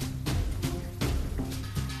yours.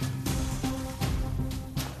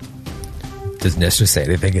 Does Nestor say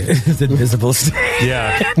anything? Is invisible?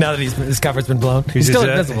 Yeah. Now that his cover's been blown, he's still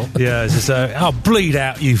invisible. Yeah, it's just I'll bleed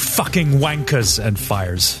out, you fucking wankers, and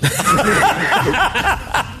fires.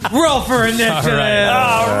 Roll for initiative.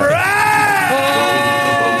 All right.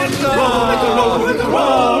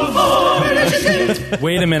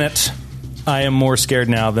 Wait a minute. I am more scared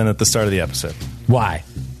now than at the start of the episode. Why?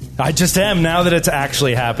 I just am now that it's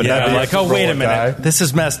actually happening. Yeah, I'm like, oh, wait a minute. This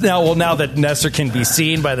is messed. Now that Nestor can be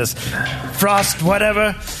seen by this frost,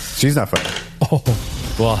 whatever. She's not funny. Oh,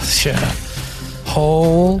 well, shit.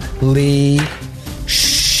 Holy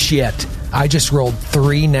shit. I just rolled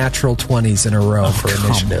 3 natural 20s in a row for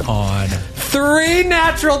initiative. Come on. 3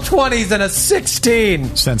 natural 20s and a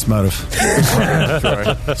 16. Sense motive.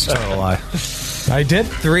 Sorry. It's a total lie. I did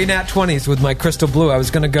 3 nat 20s with my crystal blue. I was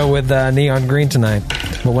going to go with neon green tonight,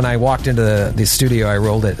 but when I walked into the studio, I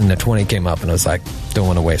rolled it and the 20 came up, and I was like, don't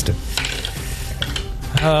want to waste it.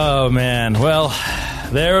 Oh man, well,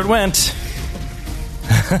 there it went.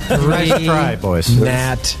 3 try, boys.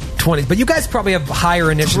 nat 20s, but you guys probably have higher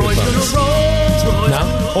initiative bonus.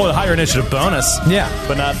 No? Oh, the higher initiative bonus. Yeah,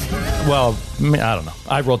 but not. Well, I don't know.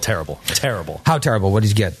 I rolled terrible. How terrible? What did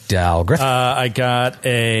you get, Dalgrith? I got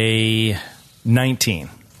a 19.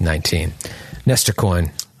 Nestor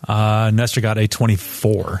Coin. Nestor got a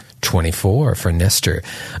 24. 24 for Nestor.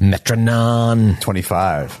 Metronon.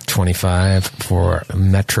 25 for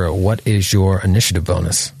Metro. What is your initiative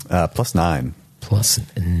bonus? +9.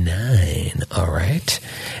 +9. All right.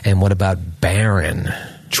 And what about Baron?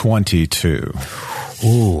 22.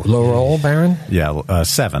 Ooh, low roll, Baron? Yeah,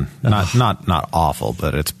 7. Not awful,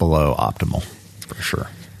 but it's below optimal for sure.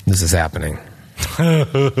 This is happening. Oh,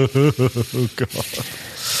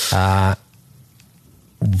 God.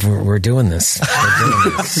 We're doing this.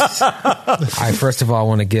 I first of all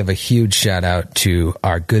want to give a huge shout out to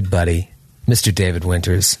our good buddy, Mr. David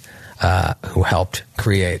Winters, who helped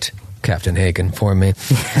create Captain Hagen for me.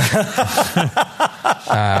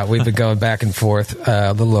 We've been going back and forth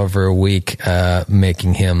a little over a week,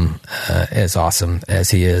 making him as awesome as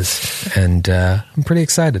he is, and I'm pretty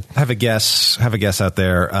excited. Have a guess out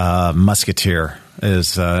there. Musketeer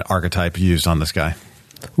is archetype used on this guy.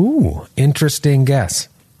 Ooh, interesting guess.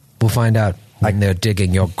 We'll find out when they're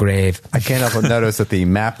digging your grave. I can't help but notice that the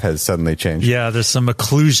map has suddenly changed. Yeah, there's some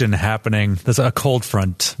occlusion happening. There's a cold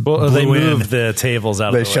front. Well, they moved the tables out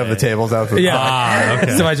of the way. They shoved the tables out.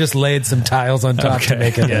 Okay. So I just laid some tiles on top to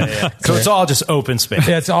make it. Yeah. So it's all just open space.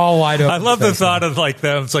 Yeah, it's all wide open. I love the thought of like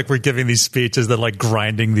them. It's like we're giving these speeches that like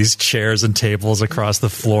grinding these chairs and tables across the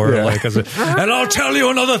floor. Yeah. Like, and I'll tell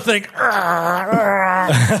you another thing.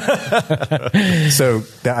 So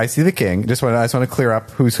I see the king. I just want to clear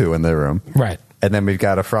up who's who in the room. Right. And then we've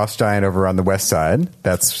got a frost giant over on the west side.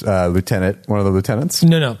 That's one of the lieutenants.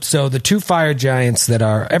 No. So the two fire giants that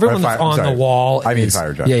are everyone that's on the wall. I mean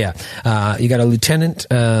fire giant. Yeah. You got a lieutenant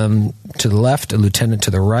to the left, a lieutenant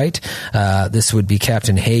to the right. This would be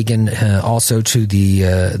Captain Hagen, also to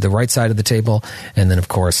the right side of the table, and then of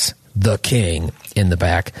course the king in the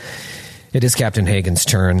back. It is Captain Hagen's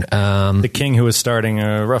turn. The king who is starting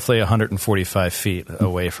roughly 145 feet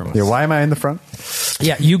away from us. Yeah, why am I in the front?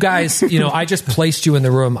 Yeah, you guys, I just placed you in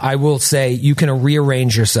the room. I will say you can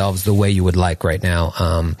rearrange yourselves the way you would like right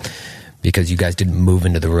now because you guys didn't move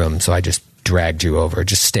into the room, so I just dragged you over.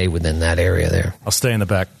 Just stay within that area there. I'll stay in the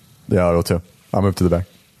back. Yeah, I will too. I'll move to the back.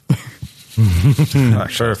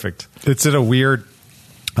 Perfect. It's in a weird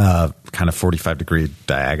kind of 45-degree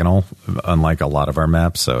diagonal, unlike a lot of our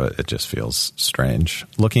maps, so it just feels strange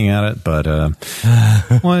looking at it. But,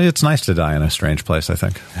 well, it's nice to die in a strange place, I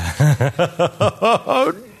think.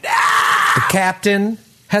 Oh, no! The captain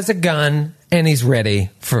has a gun, and he's ready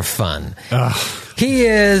for fun. He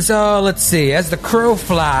is, let's see, as the crow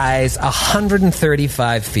flies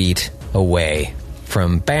 135 feet away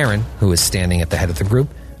from Baron, who is standing at the head of the group.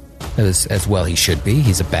 As well he should be.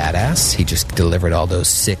 He's a badass. He just delivered all those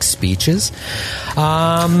 6 speeches.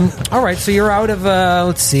 All right, so you're out of,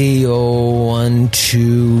 let's see, 1,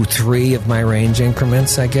 2, 3 of my range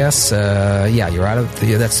increments, I guess. Yeah, you're out of,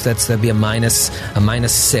 that'd be a minus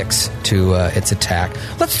 6 to its attack.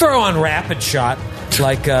 Let's throw on Rapid Shot,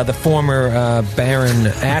 like the former Baron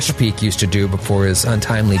Ashpeak used to do before his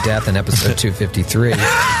untimely death in episode 253.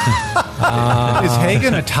 Is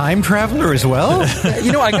Hagen a time traveler as well?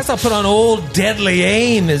 I guess I'll put on old Deadly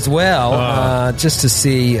Aim as well, just to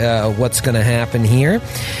see what's going to happen here.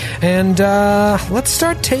 And let's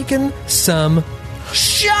start taking some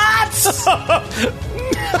shots!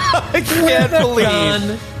 I can't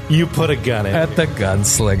believe you put a gun in. At the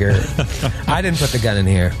gunslinger. I didn't put the gun in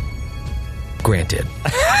here. Granted.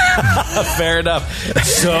 Fair enough.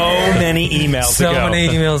 So many emails ago. So many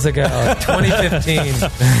emails ago. 2015.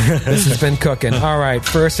 This has been cooking. All right.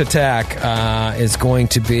 First attack is going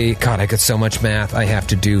to be... God, I got so much math I have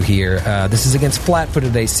to do here. This is against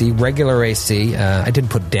flat-footed AC, regular AC. I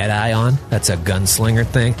didn't put Deadeye on. That's a gunslinger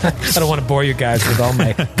thing. I don't want to bore you guys with all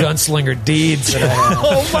my gunslinger deeds that I have.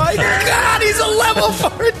 Oh, my God. He's a level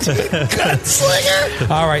 14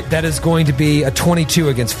 gunslinger. All right. That is going to be a 22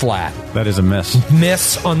 against flat. That is a miss.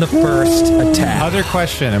 Miss on the first attack. Other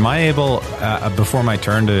question: am I able before my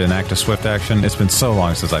turn to enact a swift action? It's been so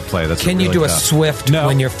long since I played. That's Can you do a swift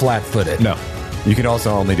when you're flat-footed? No. You can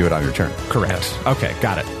also only do it on your turn. Correct. Okay,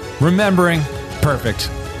 got it. Remembering. Perfect.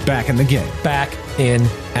 Back in the game. Back in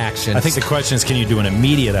action. I think the question is, can you do an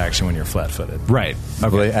immediate action when you're flat-footed? Right.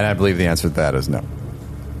 Okay. I believe the answer to that is no.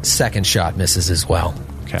 Second shot misses as well.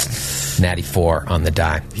 Okay. Natty 4 on the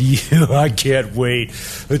die. I can't wait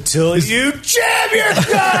until you jam your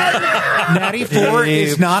gun! Natty 4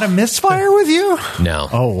 is not a misfire with you? No.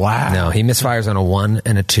 Oh, wow. No, he misfires on a 1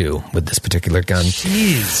 and a 2 with this particular gun.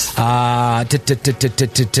 Jeez.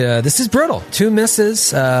 This is brutal. 2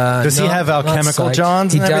 misses. Does he have alchemical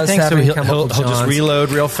johns and everything? everything? He does So have he'll just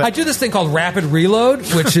reload real fast? I do this thing called rapid reload,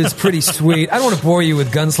 which is pretty sweet. I don't want to bore you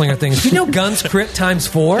with gunslinger things. Do you know guns crit times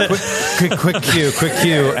 4? Quick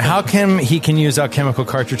cue. How come he can use alchemical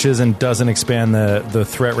cartridges and doesn't expand the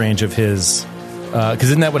threat range of his... Because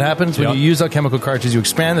isn't that what happens? When you use alchemical cartridges, you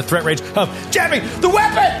expand the threat range of jamming the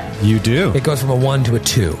weapon! You do. It goes from a 1 to a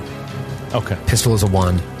 2. Okay. Pistol is a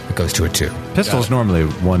 1. It goes to a 2. Pistol is normally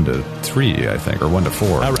 1 to 3, I think, or 1 to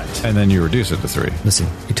 4. All right. And then you reduce it to 3. Listen,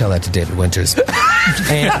 you tell that to David Winters.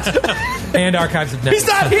 and Archives of Network. He's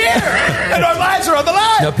not here! And our lives are on the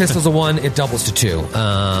line! No, pistol's a 1. It doubles to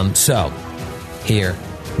 2. So, here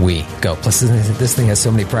we go. Plus, this thing has so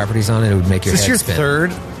many properties on it, it would make your head spin. Is this your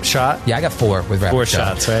third shot? Yeah, I got 4 with rapid 4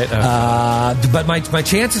 shot. shots, right? Okay. But my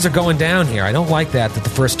chances are going down here. I don't like that the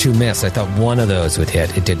first 2 miss. I thought one of those would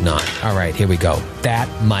hit. It did not. All right, here we go. That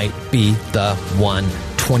might be the one.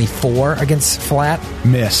 24 against flat.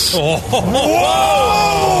 Miss. Oh.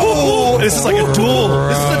 Whoa! This is like a duel.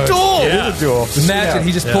 This is a duel. Yeah. It is a duel. Imagine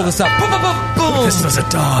he just pulled this up. Boom, boom, boom, boom. This is a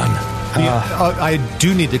dawn. I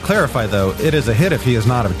do need to clarify, though, it is a hit if he is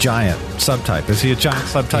not a giant subtype. Is he a giant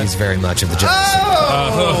subtype? He's very much of the giant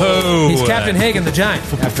subtype. He's Captain Hagen the Giant,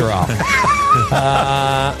 after all.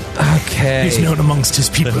 Okay. He's known amongst his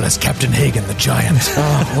people as Captain Hagen the Giant.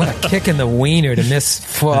 Oh, what a kick in the wiener to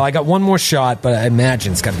miss. Well, I got one more shot, but I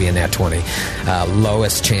imagine it's got to be a nat 20.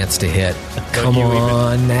 Lowest chance to hit. Come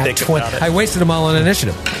on, nat 20. I wasted them all on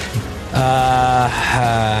initiative.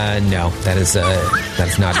 No, that is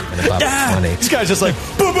not even above 20. This guy's just like,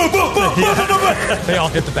 boom, boom, boom, boom, boom, boom, boom. They all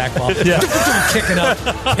hit the back wall. Kicking up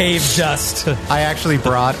cave dust. I actually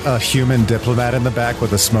brought a human diplomat in the back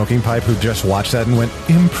with a smoking pipe who just watched that and went,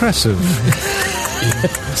 impressive.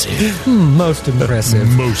 Most impressive.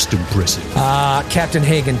 Most impressive. Captain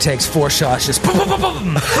Hagen takes 4 shots. Just boom, boom, boom,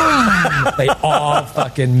 boom. They all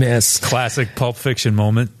fucking miss. Classic Pulp Fiction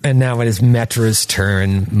moment. And now it is Metra's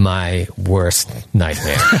turn. My worst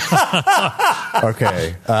nightmare.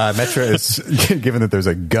 Okay. Metra is, given that there's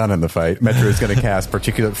a gun in the fight, Metra is going to cast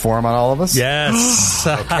Particulate Form on all of us. Yes.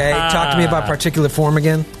 Okay, talk to me about Particulate Form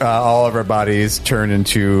again. All of our bodies turn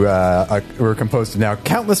into, we're composed of now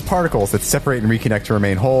countless particles that separate and reconnect to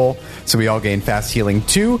remain whole. So we all gain fast healing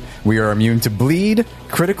 2. We are immune to bleed,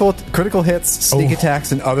 critical hits, sneak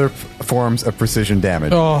attacks, and other forms of precision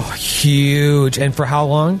damage. Oh, huge. And for how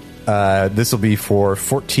long? This will be for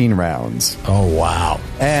 14 rounds. Oh, wow.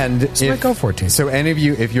 And might go 14. So any of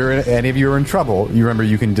you are in trouble, you remember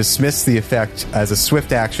you can dismiss the effect as a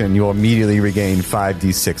swift action. You will immediately regain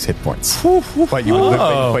 5d6 hit points. But you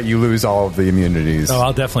lose all of the immunities. Oh,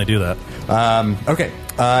 I'll definitely do that. Okay.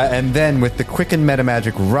 And then with the Quicken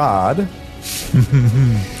Metamagic Rod...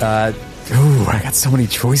 I got so many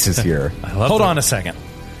choices here. Hold on a second.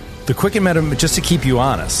 The Quicken Meta, just to keep you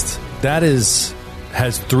honest, that has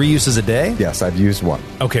 3 uses a day? Yes, I've used 1.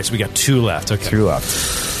 Okay, so we got 2 left. Okay. 2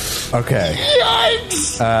 left. Okay.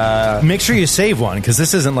 Yikes! Make sure you save one, because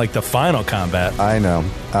this isn't like the final combat. I know.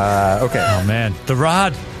 Okay. Oh, man. The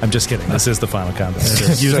rod. I'm just kidding. This is the final combat.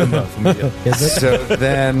 Use them both immediately. Is it? So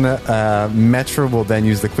then Metra will then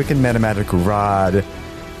use the Quicken Metamagic Rod.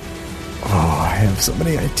 Oh, I have so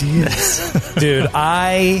many ideas. Dude,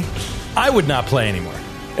 I would not play anymore.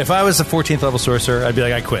 If I was a 14th level sorcerer, I'd be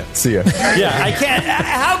like, I quit. See ya. Yeah, I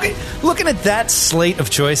can't. Looking at that slate of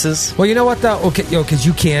choices. Well, you know what, though? Okay, because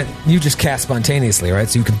you just cast spontaneously, right?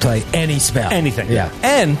 So you can play any spell. Anything. Yeah.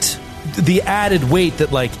 And the added weight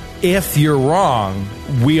that, like, if you're wrong,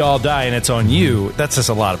 we all die and it's on you, that's just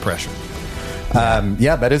a lot of pressure.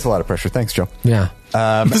 Yeah, that is a lot of pressure. Thanks, Joe. Yeah.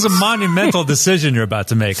 This is a monumental decision you're about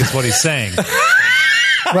to make, is what he's saying.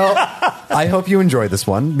 Well, I hope you enjoy this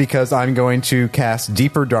one, because I'm going to cast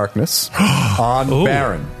Deeper Darkness on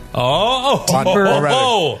Baron.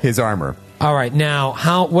 Oh, His armor. All right,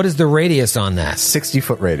 now, what is the radius on that?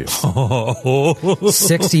 60-foot radius.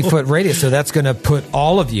 60-foot radius, so that's going to put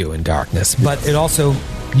all of you in darkness. But it also,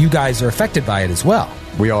 you guys are affected by it as well.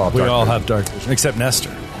 We all have dark vision, except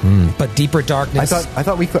Nestor. But Deeper Darkness... I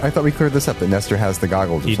thought we cleared this up, that Nestor has the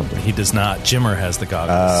goggles or something. He does not. Jimmer has the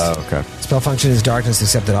goggles. Okay. Spell function is darkness,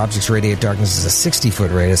 except that objects radiate darkness is a 60-foot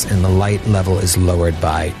radius, and the light level is lowered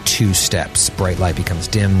by 2 steps. Bright light becomes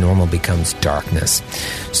dim, normal becomes darkness.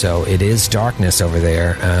 So it is darkness over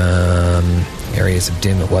there. Areas of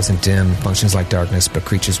dim, it wasn't dim. Functions like darkness, but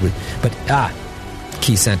creatures with...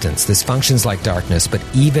 Key sentence. This functions like darkness, but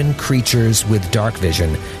even creatures with dark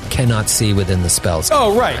vision cannot see within the spells.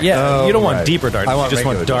 Oh, right, yeah. You don't want deeper darkness. I You just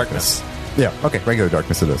want regular darkness. Yeah, okay, regular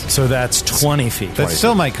darkness it is. So that's 20 feet. That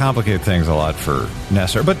still might complicate things a lot for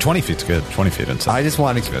Nestor, but 20 feet's good. 20 feet inside. I just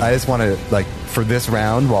want to like, for this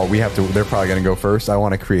round, while they're probably going to go first, I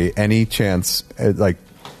want to create any chance,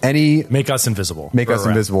 make us invisible. Make us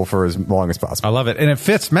invisible for as long as possible. I love it. And it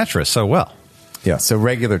fits Metra so well. Yeah, so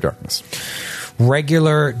regular darkness.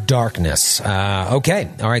 Regular darkness. Okay.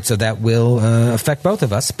 All right. So that will affect both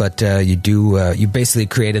of us, but you basically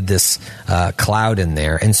created this cloud in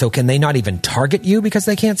there. And so can they not even target you because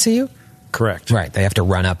they can't see you? Correct. Right. They have to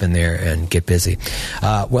run up in there and get busy.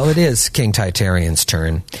 Well, it is King Titarian's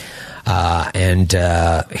turn. And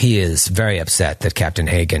he is very upset that Captain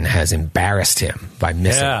Hagen has embarrassed him by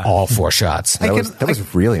missing all 4 shots. That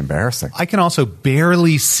was really embarrassing. I can also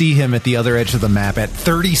barely see him at the other edge of the map at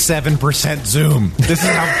 37% zoom. This is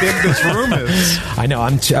how big this room is. I know.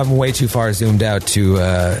 I'm way too far zoomed out to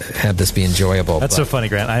have this be enjoyable. That's so funny,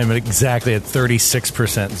 Grant. I am exactly at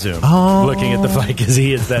 36% zoom. Looking at the fight, because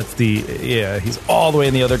he's all the way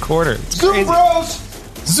in the other corner. It's Zoom bros!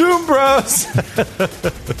 Zoom bros!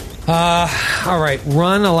 All right.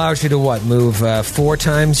 Run allows you to what? Move 4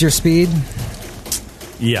 times your speed?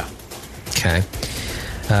 Yeah. Okay.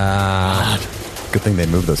 Good thing they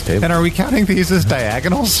moved those tables. And are we counting these as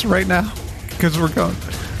diagonals right now? Because we're going...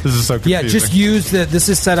 This is so confusing. Yeah, just use this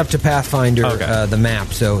is set up to Pathfinder, the map.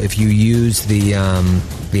 So if you use the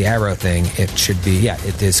arrow thing, it should be... Yeah,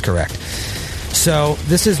 it is correct. So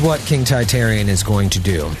this is what King Titarian is going to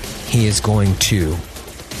do. He is going to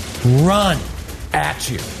run at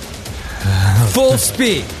you. Full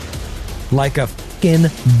speed. Like a fucking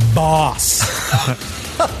boss.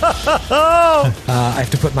 I have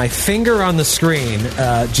to put my finger on the screen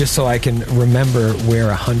just so I can remember where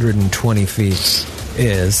 120 feet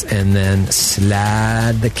is, and then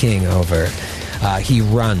slide the king over. He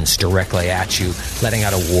runs directly at you, letting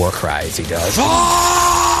out a war cry as he does.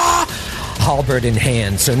 Halberd in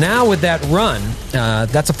hand. So now with that run,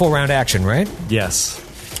 that's a full round action, right? Yes.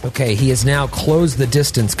 Okay, he has now closed the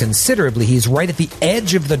distance considerably. He's right at the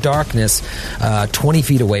edge of the darkness, 20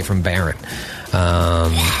 feet away from Baron.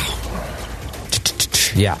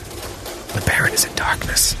 Yeah, but Baron is in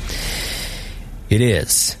darkness. It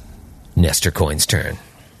is Nestor Coin's turn.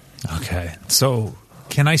 Okay, so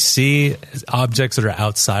can I see objects that are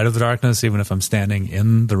outside of the darkness, even if I'm standing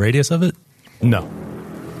in the radius of it? No.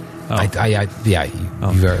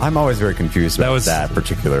 I'm always very confused about that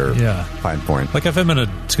particular fine point. Like if I'm in a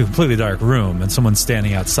completely dark room and someone's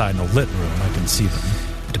standing outside in a lit room, I can see them.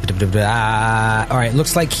 All right,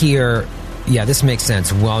 looks like here, this makes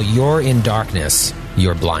sense. While you're in darkness,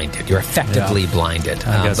 you're blinded. You're effectively blinded,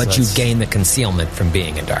 but you gain the concealment from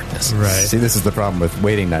being in darkness. Right. See, this is the problem with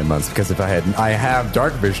waiting 9 months, because if I have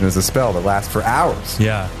dark vision as a spell that lasts for hours.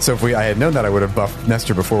 Yeah. So if I had known that, I would have buffed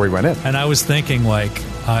Nestor before we went in. And I was thinking,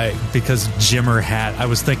 because Jimmer had, I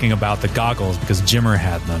was thinking about the goggles because Jimmer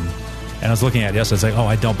had them. And I was looking at it yesterday, I was like, oh,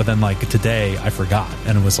 I don't. But then, today, I forgot.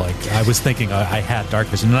 And it was I was thinking I had dark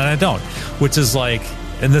vision, and I don't. Which is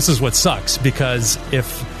and this is what sucks, because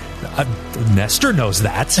if Nestor knows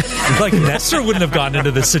that. Nestor wouldn't have gotten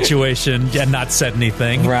into this situation and not said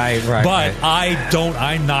anything. Right. But I don't,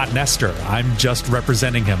 I'm not Nestor. I'm just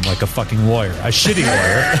representing him like a fucking lawyer, a shitty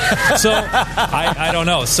lawyer. So I don't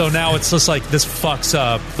know. So now it's just this fucks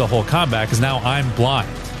up the whole combat, because now I'm blind.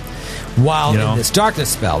 While in this darkness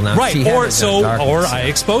spell. Now, right, or I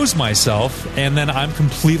expose myself, and then I'm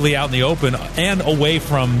completely out in the open and away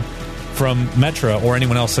from Metra or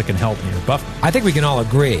anyone else that can help me or buff me. I think we can all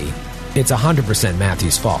agree it's 100%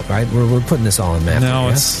 Matthew's fault, right? We're putting this all on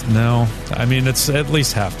Matthew. No, I mean, it's at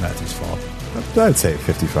least half Matthew's fault. I'd say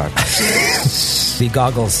 55. The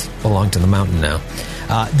goggles belong to the mountain now.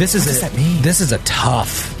 What does that mean? This is a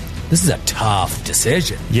tough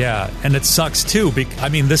decision. Yeah, and it sucks too.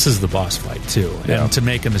 This is the boss fight too, and to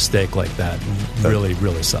make a mistake like that really,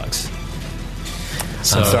 really sucks.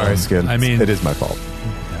 So, I'm sorry, Skid. It is my fault.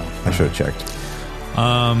 I should have checked.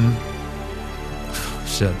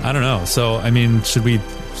 Shit, I don't know. So, should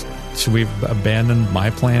we abandon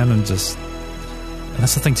my plan and just? And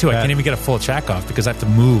that's the thing too. I can't even get a full attack off because I have to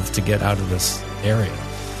move to get out of this area.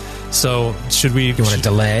 So, should we? You want to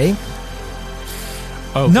delay?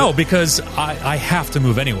 Oh no, because I have to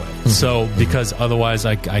move anyway. Mm-hmm. So because otherwise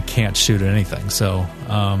I can't shoot at anything. So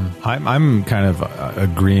I'm kind of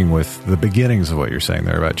agreeing with the beginnings of what you're saying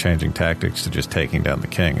there about changing tactics to just taking down the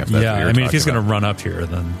king. If that's what you're if he's going to run up here,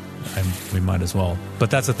 then we might as well.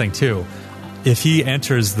 But that's the thing too. If he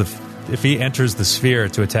enters the sphere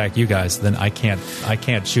to attack you guys, then I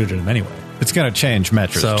can't shoot at him anyway. It's going to change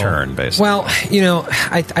Metra's turn, basically. Well,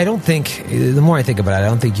 I don't think, the more I think about it, I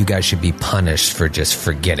don't think you guys should be punished for just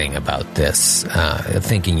forgetting about this,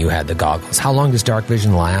 thinking you had the goggles. How long does dark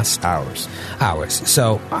vision last? Hours.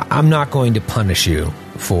 So I'm not going to punish you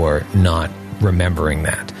for not remembering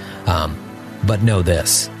that. But know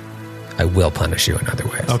this. I will punish you in other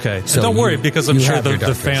ways. Okay. So don't worry, because I'm sure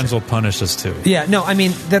the fans will punish us too. Yeah, no,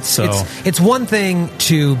 it's one thing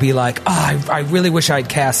to be like, I really wish I'd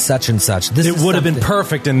cast such and such. It would have been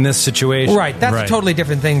perfect in this situation. Right. That's a totally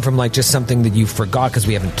different thing from just something that you forgot because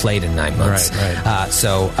we haven't played in 9 months. Right.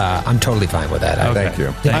 So I'm totally fine with that. Okay. Thank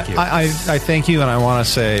you. Thank you. I thank you, and I want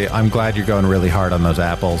to say I'm glad you're going really hard on those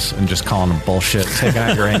apples and just calling them bullshit, taking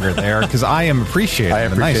out your anger there, because I am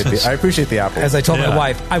appreciating the niceness. I appreciate the apples. As I told my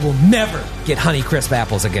wife, I will never get Honeycrisp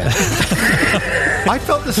apples again. I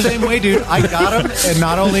felt the same way, dude. I got them, and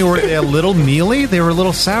not only were they a little mealy, they were a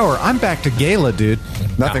little sour. I'm back to Gala, dude.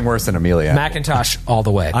 Nothing worse than Amelia. Macintosh all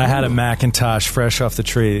the way. I had a Macintosh fresh off the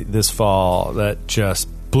tree this fall that just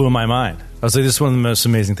blew my mind. I was like, this is one of the most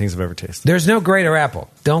amazing things I've ever tasted. There's no greater apple.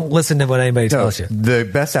 Don't listen to what anybody tells you. The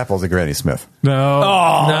best apple is a Granny Smith. No.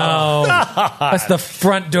 Oh, no. That's the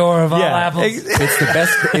front door of all apples.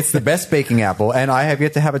 It's the best baking apple, and I have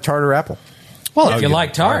yet to have a tartar apple. Well, if you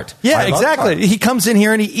like tart. Yeah, exactly. He comes in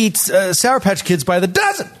here and he eats Sour Patch Kids by the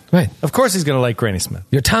dozen. Right. Of course he's going to like Granny Smith.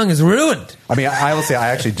 Your tongue is ruined. I will say I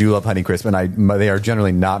actually do love Honeycrisp, and they are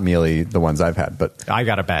generally not mealy, the ones I've had. But I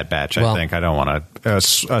got a bad batch, I think. I don't want to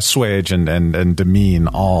assuage and demean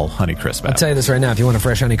all Honeycrisp apples. I'll tell you this right now. If you want a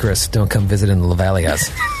fresh Honeycrisp, don't come visit in the La Valley house.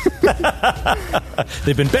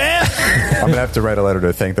 They've been banned. I'm going to have to write a letter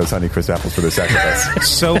to thank those Honeycrisp apples for their sacrifice.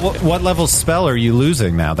 So what level spell are you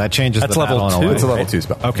losing now? That changes That's the level battle in a 2. way. It's a level 2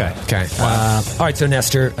 spell. Okay. Okay. All right, so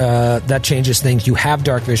Nestor, that changes things. You have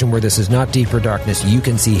dark vision where this is not deeper darkness. You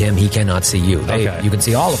can see him. He cannot see you. Okay. You can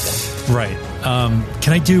see all of them. Right.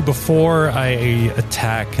 Can I do, before I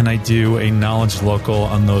attack, can I do a knowledge local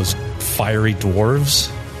on those fiery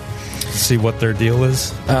dwarves? See what their deal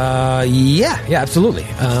is? Yeah, absolutely.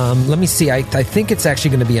 Let me see. I think it's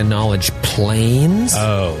actually going to be a knowledge planes.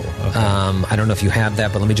 Oh, okay. I don't know if you have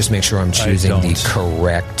that, but let me just make sure I'm choosing the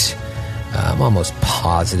correct. I'm almost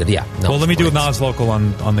positive. Yeah. Well, let me do a knowledge knowledge local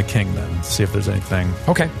on the king then. See if there's anything.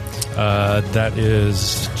 Okay. That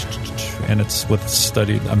is, and it's with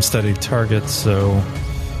studied. I'm studied target, so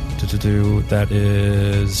that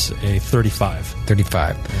is a 35.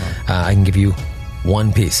 35. I can give you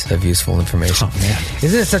one piece of useful information. Oh, man.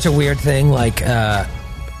 Isn't it such a weird thing? Like,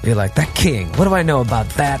 you're like, that king. What do I know about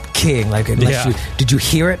that king? Like, did you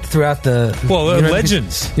hear it throughout the... Well,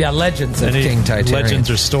 legends. Yeah, legends of King Titanium.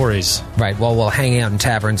 Legends or stories. Right. Well, hanging out in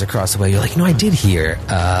taverns across the way, you're like, I did hear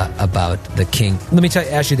about the king. Let me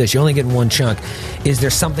ask you this. You're only getting one chunk. Is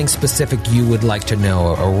there something specific you would like to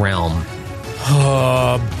know, a realm?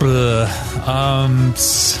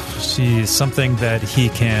 Something that he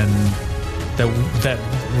can...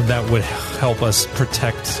 That would help us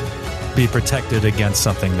be protected against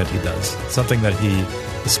something that he does. Something that the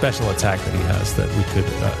special attack that he has that we could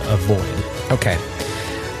avoid. Okay.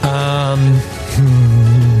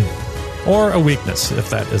 Or a weakness,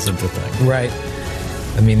 if that isn't the thing. Right.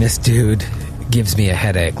 I mean, this dude gives me a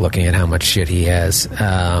headache looking at how much shit he has.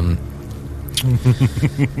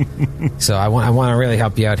 So I want to really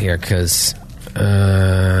help you out here because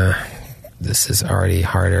this is already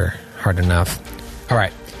hard enough. All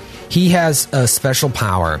right. He has a special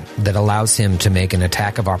power that allows him to make an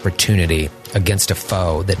attack of opportunity against a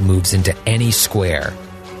foe that moves into any square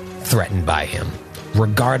threatened by him,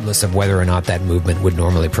 regardless of whether or not that movement would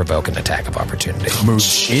normally provoke an attack of opportunity.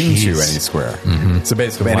 Moves into any square. Mm-hmm. So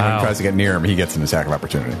basically, if anyone tries to get near him, he gets an attack of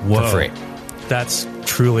opportunity. Whoa. For free. That's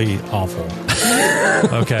truly awful.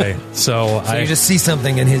 Okay, so you just see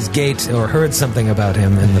something in his gait or heard something about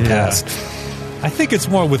him in the past. I think it's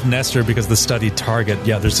more with Nestor because the studied target,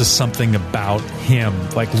 there's just something about him,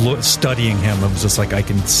 like studying him. It was just like I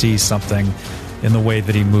can see something in the way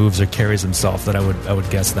that he moves or carries himself that I would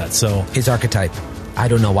guess that. So his archetype. I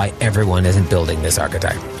don't know why everyone isn't building this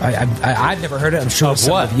archetype. I've never heard it. I'm sure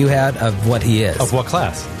some of you had of what he is. Of what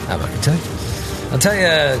class? I'm not going to tell you. I'll tell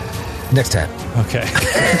you next time. Okay.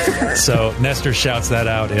 So Nestor shouts that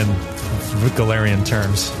out in Galarian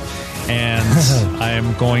terms. And I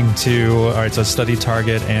am going to... All right, so study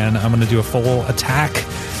target, and I'm going to do a full attack.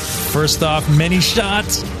 First off, many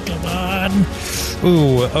shots. Come on.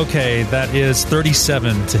 Ooh, okay, that is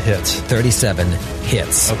 37 to hit. 37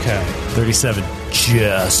 hits. Okay. 37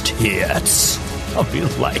 just hits. I'll be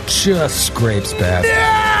like... Just scrapes past.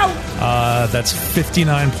 That's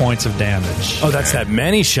 59 points of damage. Oh, that's that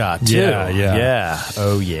many shot, too. Yeah.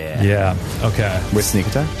 Oh, yeah. Yeah, okay. With sneak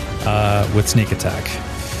attack? With sneak attack.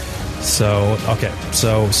 So, okay.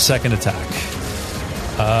 So, second attack.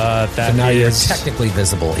 So now you're technically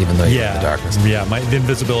visible, even though you're in the darkness. Yeah, the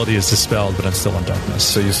invisibility is dispelled, but I'm still in darkness.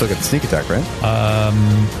 So you still get the sneak attack, right?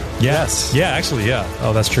 Yes. Yeah, actually, yeah.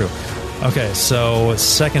 Oh, that's true. Okay, so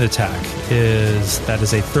second attack is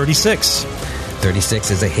a 36. 36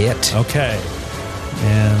 is a hit. Okay.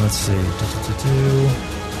 And let's see.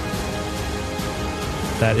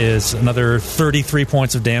 That is another 33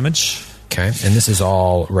 points of damage. Okay, and this is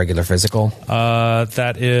all regular physical?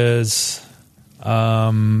 That is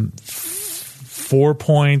 4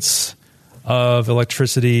 points of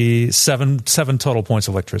electricity, seven total points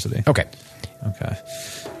of electricity. Okay.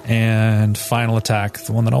 And final attack,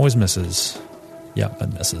 the one that always misses. Yep,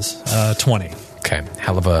 that misses. 20. Okay,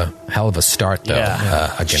 hell of a start though.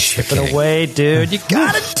 Against the king. Chip it away, dude. You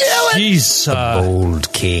gotta do it. Jeez, the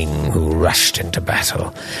bold king who rushed into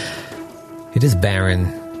battle. It is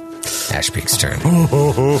Baron Ashpeak's turn.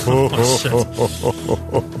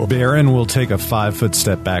 Baron will take a 5-foot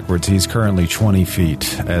step backwards. He's currently 20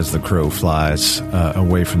 feet as the crow flies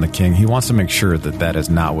away from the king. He wants to make sure that is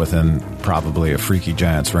not within probably a freaky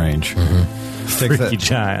giant's range. Mm-hmm. Freaky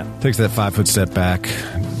giant. Takes that 5-foot step back,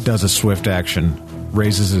 does a swift action,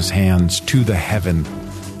 raises his hands to the heaven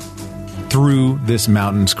through this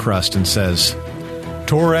mountain's crust and says,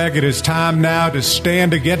 Torag, it is time now to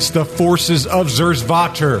stand against the forces of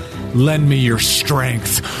Zerzvater. Lend me your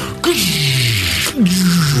strength.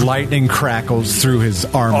 Lightning crackles through his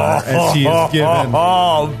armor as he is given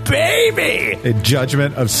baby! a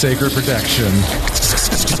judgment of sacred protection.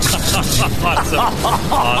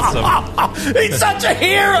 Awesome. He's such a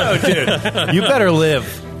hero, dude. You better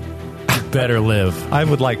live. Better live. I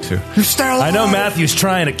would like to. You're still alive. I know Matthew's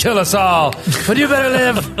trying to kill us all, but you better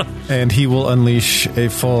live. And he will unleash a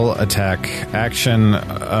full attack action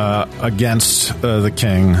against the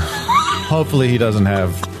king. Hopefully he doesn't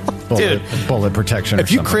have bullet protection.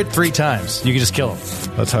 If you crit 3 times, you can just kill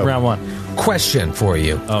him. Let's hope. Round 1. Question for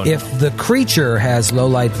you. Oh, no. If the creature has low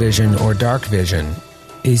light vision or dark vision,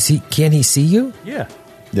 can he see you? Yeah.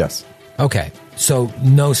 Yes. Okay, so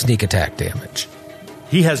no sneak attack damage.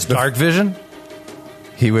 He has dark vision?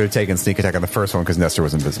 He would have taken sneak attack on the first one because Nestor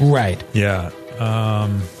was invisible. Right. Yeah.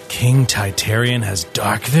 King Titarian has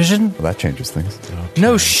dark vision? Well, that changes things.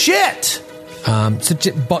 No shit!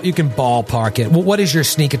 So you can ballpark it. What is your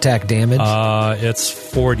sneak attack damage? It's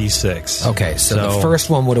 46. Okay, so the first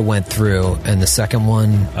one would have went through, and the second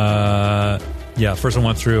one... Yeah, first one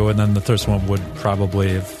went through, and then the third one would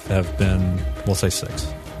probably have been, we'll say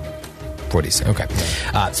 6. 46. Okay.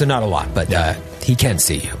 So not a lot, but he can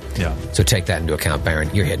see you. Yeah. So take that into account, Baron.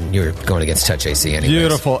 You're hidden. You're going against touch AC anyway.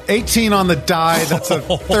 Beautiful. 18 on the die. That's a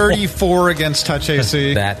 34 against touch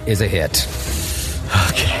AC. That is a hit.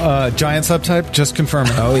 Okay. Giant subtype, just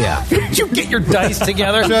confirming. Oh, yeah. Did you get your dice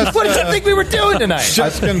together? Just, what did you think we were doing tonight?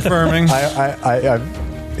 Just confirming.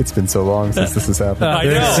 It's been so long since this has happened. I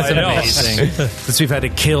know. Amazing. Since we've had to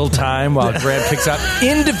kill time while Grant picks out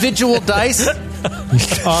individual dice.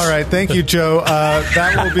 All right, thank you, Joe.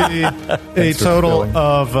 That will be a total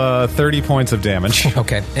of 30 points of damage.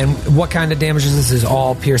 Okay, and what kind of damage is this? Is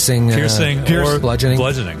all piercing? Or bludgeoning?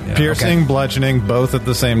 Bludgeoning. Yeah. Piercing, bludgeoning, both at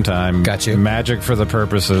the same time. Got you. Magic for the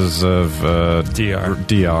purposes of DR.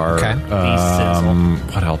 Okay.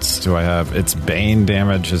 What else do I have? It's Bane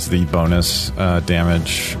damage is the bonus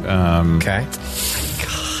damage. Okay.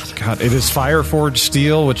 God, it is Fireforged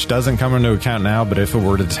Steel, which doesn't come into account now, but if it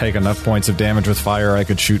were to take enough points of damage with fire, I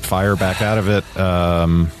could shoot fire back out of it.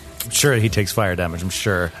 I'm sure he takes fire damage, I'm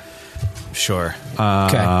sure. Okay.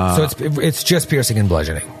 So it's just piercing and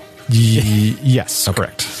bludgeoning. Yes,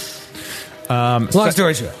 correct. Long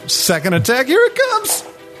story short. Second attack, here it comes.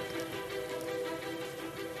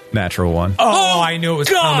 Natural 1. Oh, I knew it was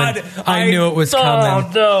coming. I knew it was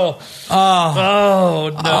coming. No.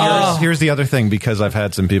 Oh, no. Here's the other thing, because I've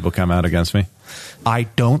had some people come out against me. I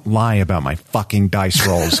don't lie about my fucking dice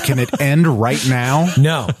rolls. Can it end right now?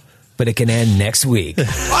 No, but it can end next week.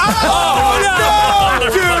 Oh, no!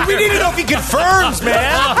 Dude, we need to know if he confirms,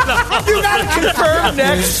 man. You gotta confirm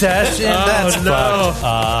next session. That's fucked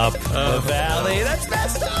up. The valley. That's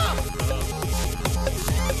messed up.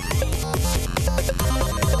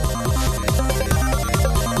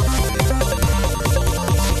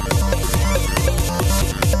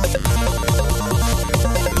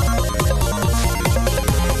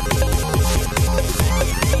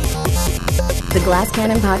 The Glass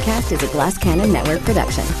Cannon Podcast is a Glass Cannon Network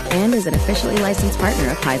production and is an officially licensed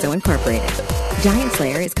partner of Paizo Incorporated.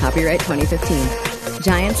 Giantslayer is copyright 2015.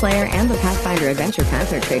 Giantslayer and the Pathfinder Adventure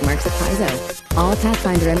Path are trademarks of Paizo. All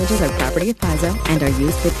Pathfinder images are property of Paizo and are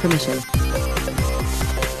used with permission.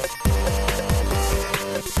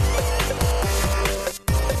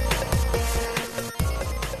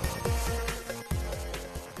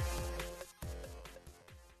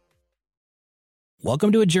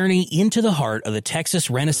 Welcome to a journey into the heart of the Texas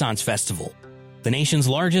Renaissance Festival, the nation's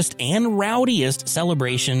largest and rowdiest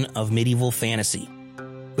celebration of medieval fantasy.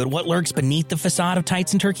 But what lurks beneath the facade of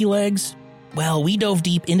tights and turkey legs? Well, we dove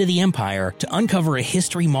deep into the empire to uncover a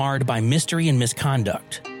history marred by mystery and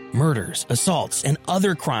misconduct, murders, assaults, and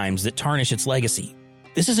other crimes that tarnish its legacy.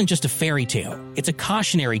 This isn't just a fairy tale, it's a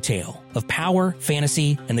cautionary tale of power,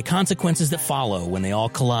 fantasy, and the consequences that follow when they all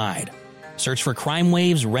collide. Search for Crime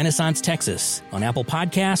Waves Renaissance Texas on Apple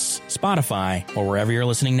Podcasts, Spotify, or wherever you're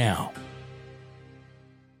listening now.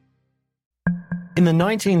 In the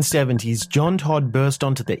 1970s, John Todd burst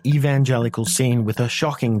onto the evangelical scene with a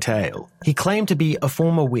shocking tale. He claimed to be a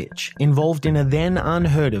former witch, involved in a then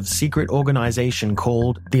unheard-of secret organization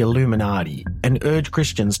called the Illuminati, and urged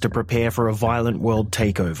Christians to prepare for a violent world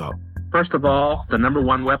takeover. First of all, the number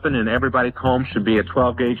one weapon in everybody's home should be a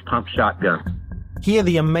 12-gauge pump shotgun. Hear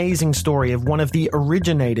the amazing story of one of the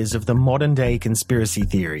originators of the modern-day conspiracy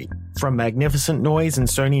theory. From Magnificent Noise and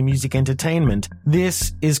Sony Music Entertainment,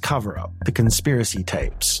 this is Cover Up, the Conspiracy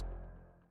Tapes.